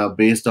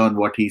based on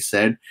what he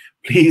said.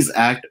 Please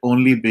act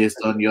only based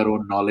on your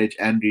own knowledge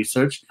and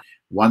research.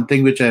 One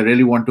thing which I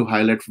really want to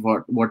highlight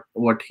for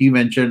what he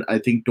mentioned, I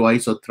think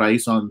twice or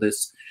thrice on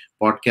this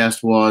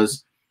podcast,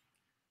 was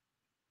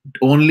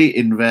only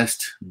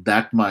invest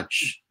that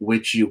much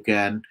which you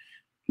can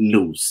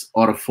lose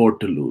or afford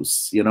to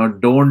lose.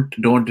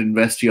 Don't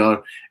invest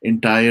your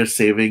entire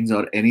savings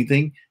or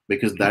anything,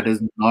 because that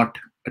is not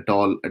at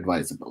all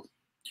advisable.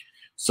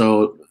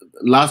 So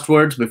last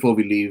words before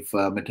we leave,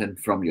 Mitthan,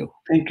 from you.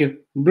 Thank you.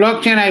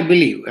 Blockchain, I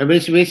believe.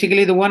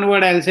 Basically, the one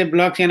word I'll say,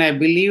 blockchain, I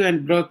believe,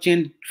 and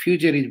blockchain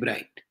future is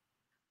bright.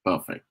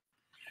 Perfect.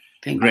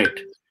 Thank Great.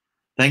 you.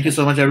 Thank you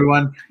so much,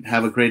 everyone.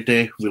 Have a great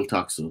day. We'll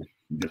talk soon.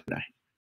 Good night.